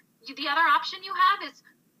things. The other option you have is,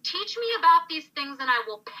 teach me about these things and I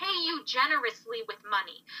will pay you generously with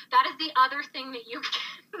money. That is the other thing that you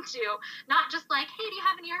can do. Not just like, hey, do you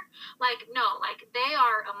have an ear? Like, no, like they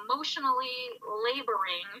are emotionally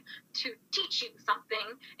laboring to teach you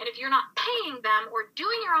something. And if you're not paying them or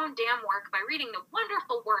doing your own damn work by reading the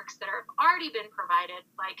wonderful works that have already been provided,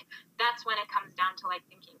 like that's when it comes down to like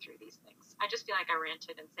thinking through these things. I just feel like I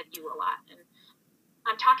ranted and said you a lot. And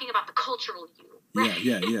I'm talking about the cultural you. Right?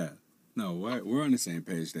 Yeah. No, we're on the same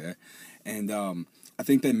page there. And I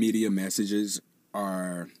think that media messages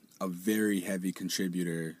are a very heavy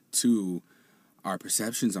contributor to our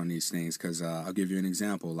perceptions on these things. Because I'll give you an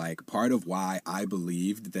example. Like, part of why I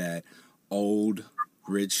believed that old,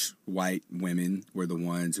 rich, white women were the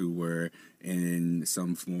ones who were in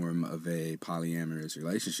some form of a polyamorous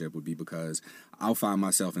relationship would be because I'll find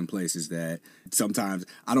myself in places that sometimes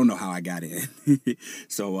I don't know how I got in.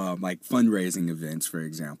 So like fundraising events, for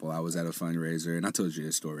example. I was at a fundraiser, and I told you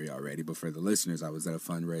this story already, but for the listeners, I was at a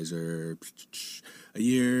fundraiser a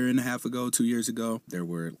year and a half ago, 2 years ago. There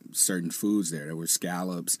were certain foods there. There were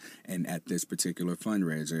scallops, and at this particular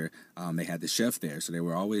fundraiser, they had the chef there, so they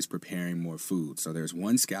were always preparing more food. So there's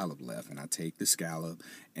one scallop left, and I take the scallop,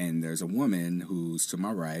 and there's a woman who's to my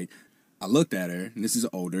right. I looked at her, and this is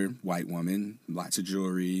an older white woman, lots of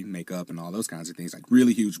jewelry, makeup, and all those kinds of things, like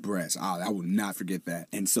really huge breasts. I will not forget that.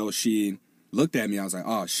 And so she looked at me. I was like,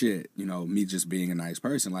 oh, shit, me just being a nice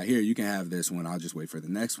person. Like, here, you can have this one. I'll just wait for the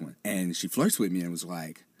next one. And she flirts with me and was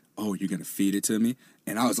like, oh, you're going to feed it to me?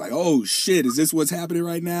 And I was like, oh, shit, is this what's happening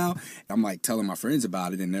right now? I'm like telling my friends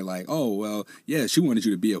about it, and they're like, oh, well, yeah, she wanted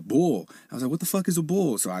you to be a bull. I was like, what the fuck is a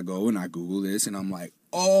bull? So I go and I Google this, and I'm like,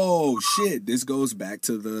 oh, shit, this goes back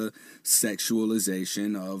to the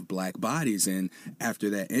sexualization of black bodies. And after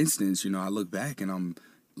that instance, I look back and I'm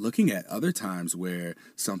looking at other times where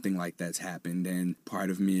something like that's happened, and part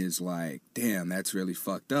of me is like, damn, that's really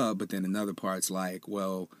fucked up. But then another part's like,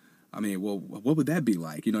 well, what would that be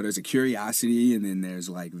like? There's a curiosity, and then there's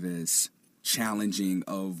like this challenging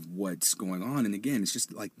of what's going on. And again, it's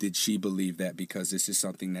just like, did she believe that because this is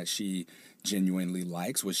something that she genuinely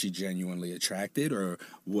likes? Was she genuinely attracted, or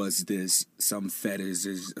was this some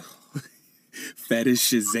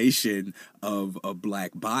fetishization of a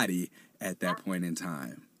black body at that point in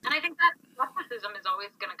time? And I think that skepticism is always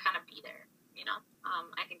going to kind of be there,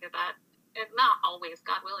 I think that not always,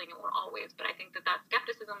 God willing, it won't always, but I think that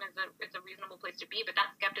skepticism is a reasonable place to be. But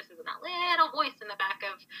that skepticism, that little voice in the back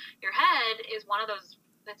of your head, is one of those.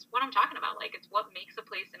 That's what I'm talking about. Like, it's what makes a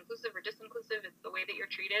place inclusive or disinclusive. It's the way that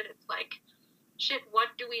you're treated. It's like, shit,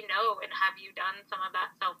 what do we know? And have you done some of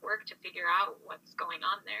that self-work to figure out what's going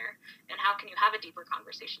on there? And how can you have a deeper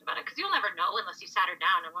conversation about it? Because you'll never know unless you sat her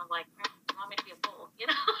down and was like, you want me to be a bull?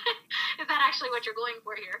 Is that actually what you're going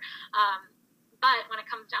for here? But when it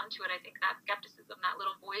comes down to it, I think that skepticism, that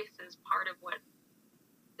little voice, is part of what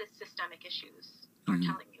the systemic issues are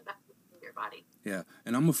telling you. That's your body. Yeah,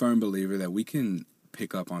 and I'm a firm believer that we can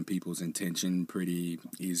pick up on people's intention pretty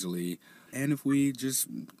easily. And if we just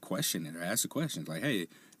question it or ask the questions, like, hey,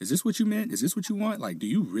 is this what you meant? Is this what you want? Like, do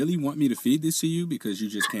you really want me to feed this to you because you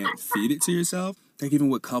just can't feed it to yourself? Like, even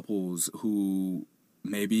with couples who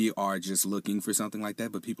maybe are just looking for something like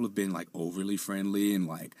that, but people have been like overly friendly and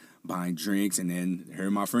like buying drinks, and then hear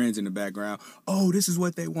my friends in the background, oh, this is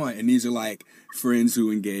what they want. And these are like friends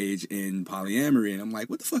who engage in polyamory, and I'm like,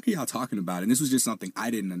 what the fuck are y'all talking about? And this was just something I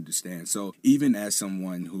didn't understand. So even as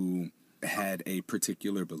someone who had a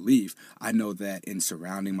particular belief, I know that in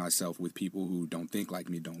surrounding myself with people who don't think like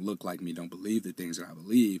me, don't look like me, don't believe the things that I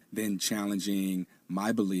believe, then challenging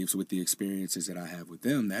my beliefs with the experiences that I have with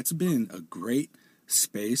them, that's been a great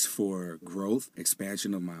space for growth,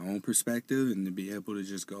 expansion of my own perspective, and to be able to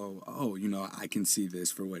just go, oh, I can see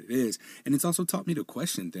this for what it is. And it's also taught me to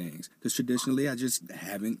question things, because traditionally I just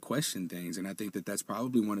haven't questioned things. And I think that that's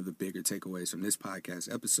probably one of the bigger takeaways from this podcast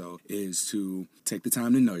episode, is to take the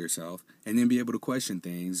time to know yourself and then be able to question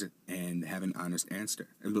things and have an honest answer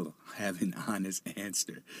about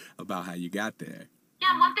how you got there.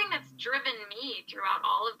 Yeah, and one thing that's driven me throughout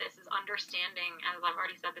all of this is understanding, as I've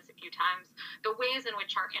already said this a few times, the ways in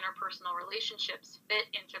which our interpersonal relationships fit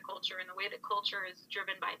into culture and the way that culture is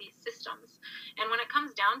driven by these systems. And when it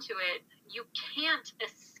comes down to it, you can't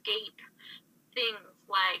escape things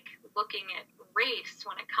like looking at race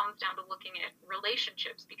when it comes down to looking at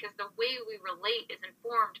relationships, because the way we relate is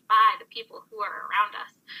informed by the people who are around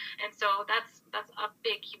us. And so that's a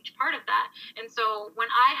big, huge part of that. And so when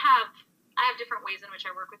I have different ways in which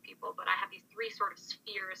I work with people, but I have these three sort of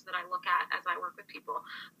spheres that I look at as I work with people: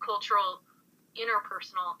 cultural,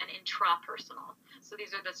 interpersonal, and intrapersonal. So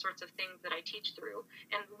these are the sorts of things that I teach through,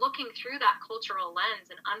 and looking through that cultural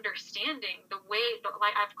lens and understanding the way,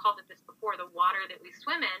 like I've called it this before, the water that we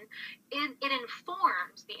swim in, it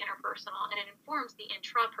informs the interpersonal and it informs the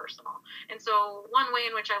intrapersonal. And so one way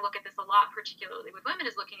in which I look at this a lot, particularly with women,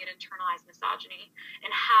 is looking at internalized misogyny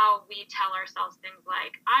and how we tell ourselves things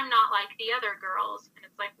like, I'm not like the other girls. And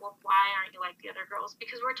it's like, well, why aren't you like the other girls?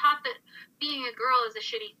 Because we're taught that being a girl is a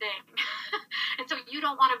shitty thing. And so you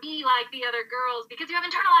don't want to be like the other girls because you have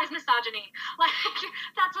internalized misogyny. Like,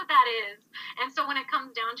 that's what that is. And so when it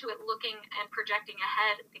comes down to it, looking and projecting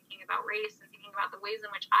ahead and thinking about race and thinking about the ways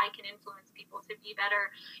in which I can influence people to be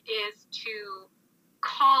better is to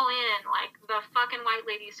call in like the fucking white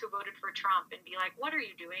ladies who voted for Trump and be like, what are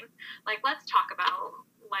you doing? Like, let's talk about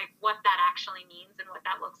like what that actually means and what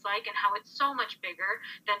that looks like and how it's so much bigger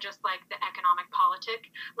than just like the economic politic.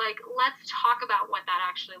 Like, let's talk about what that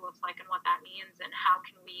actually looks like and what that means and how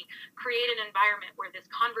can we create an environment where this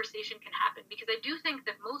conversation can happen. Because I do think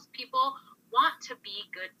that most people want to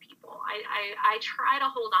be good people. I try to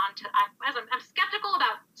hold on to, I'm skeptical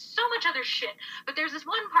about so much other shit, but there's this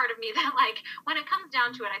one part of me that like, when it comes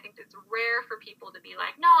down to it, I think it's rare for people to be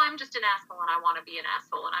like, no, I'm just an asshole and I want to be an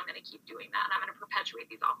asshole and I'm going to keep doing that and I'm going to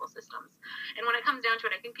perpetuate these awful systems. And when it comes down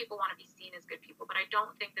to it, I think people want to be seen as good people, but I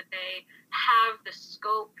don't think that they have the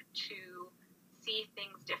scope to see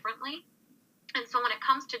things differently. And so when it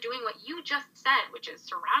comes to doing what you just said, which is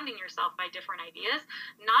surrounding yourself by different ideas,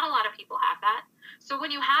 not a lot of people have that. So when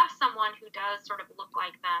you have someone who does sort of look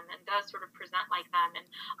like them and does sort of present like them, and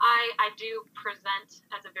I do present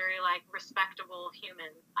as a very like respectable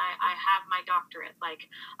human. I have my doctorate. Like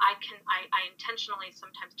I intentionally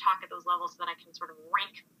sometimes talk at those levels so that I can sort of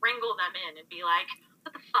wrangle them in and be like,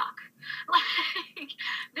 what the fuck? Like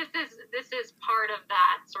this is part of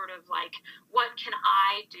that sort of like, what can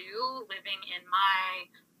I do living in my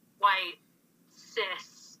white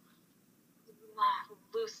cis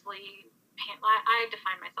loosely I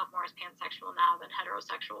define myself more as pansexual now than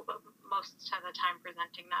heterosexual, but most of the time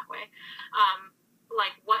presenting that way.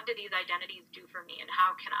 Like, what do these identities do for me, and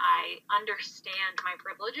how can I understand my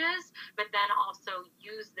privileges, but then also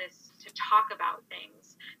use this to talk about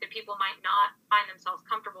things that people might not find themselves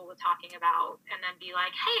comfortable with talking about, and then be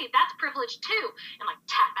like, hey, that's privilege too, and like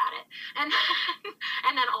tap at it, and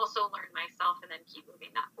and then also learn myself, and then keep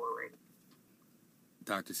moving that forward.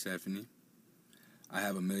 Dr. Stephanie, I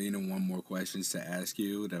have 1,000,001 more questions to ask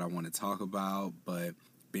you that I want to talk about, but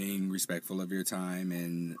being respectful of your time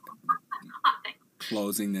and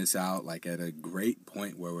closing this out like at a great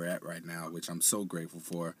point where we're at right now, which I'm so grateful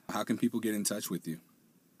for. How can people get in touch with you?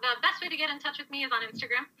 The best way to get in touch with me is on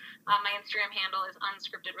Instagram. My Instagram handle is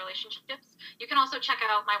Unscripted Relationships. You can also check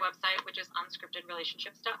out my website, which is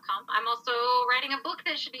unscriptedrelationships.com. I'm also writing a book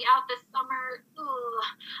that should be out this summer.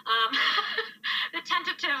 The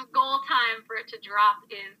tentative goal time for it to drop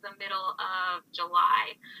is the middle of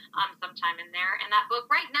July, sometime in there. And that book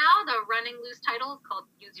right now, the running loose title is called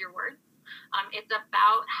Use Your Words. It's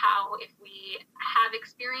about how if we have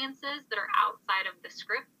experiences that are outside of the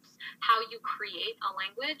scripts, how you create a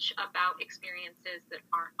language about experiences that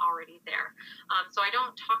aren't already there. So I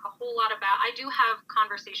don't talk a whole lot about, I do have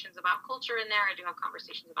conversations about culture in there. I do have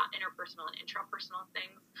conversations about interpersonal and intrapersonal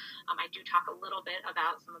things. I do talk a little bit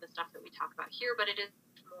about some of the stuff that we talk about here, but it is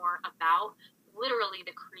more about literally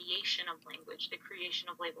the creation of language, the creation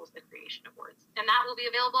of labels, the creation of words. And that will be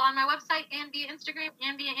available on my website and via Instagram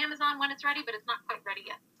and via Amazon when it's ready, but it's not quite ready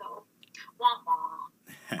yet. So, wah wah.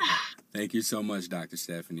 Thank you so much, Dr.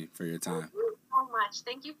 Stephanie, for your time. Thank you so much.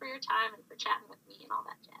 Thank you for your time and for chatting with me and all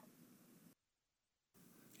that jazz.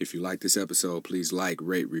 If you like this episode, please like,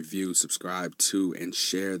 rate, review, subscribe to, and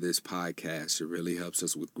share this podcast. It really helps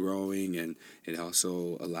us with growing, and it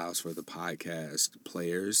also allows for the podcast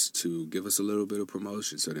players to give us a little bit of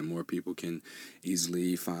promotion so that more people can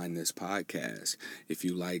easily find this podcast. If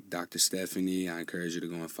you like Dr. Stephanie, I encourage you to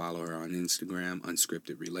go and follow her on Instagram,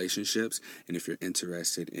 Unscripted Relationships. And if you're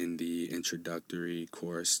interested in the introductory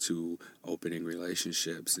course to opening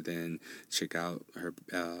relationships, then check out her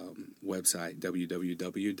website,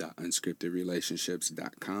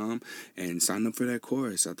 www.unscriptedrelationships.com, and sign up for that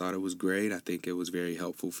course. I thought it was great. I think it was very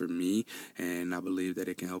helpful for me, and I believe that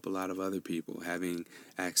it can help a lot of other people. Having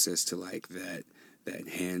access to like that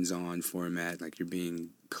hands-on format, like you're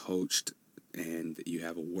being coached and you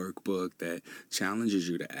have a workbook that challenges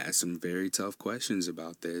you to ask some very tough questions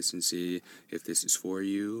about this and see if this is for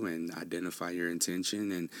you and identify your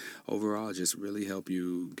intention, and overall just really help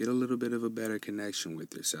you get a little bit of a better connection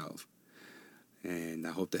with yourself. And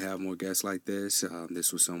I hope to have more guests like this.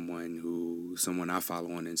 This was someone I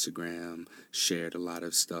follow on Instagram, shared a lot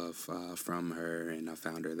of stuff from her, and I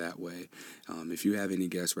found her that way. If you have any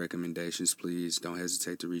guest recommendations, please don't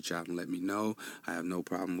hesitate to reach out and let me know. I have no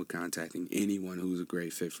problem with contacting anyone who's a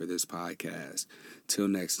great fit for this podcast. Till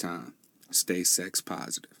next time, stay sex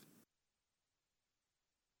positive.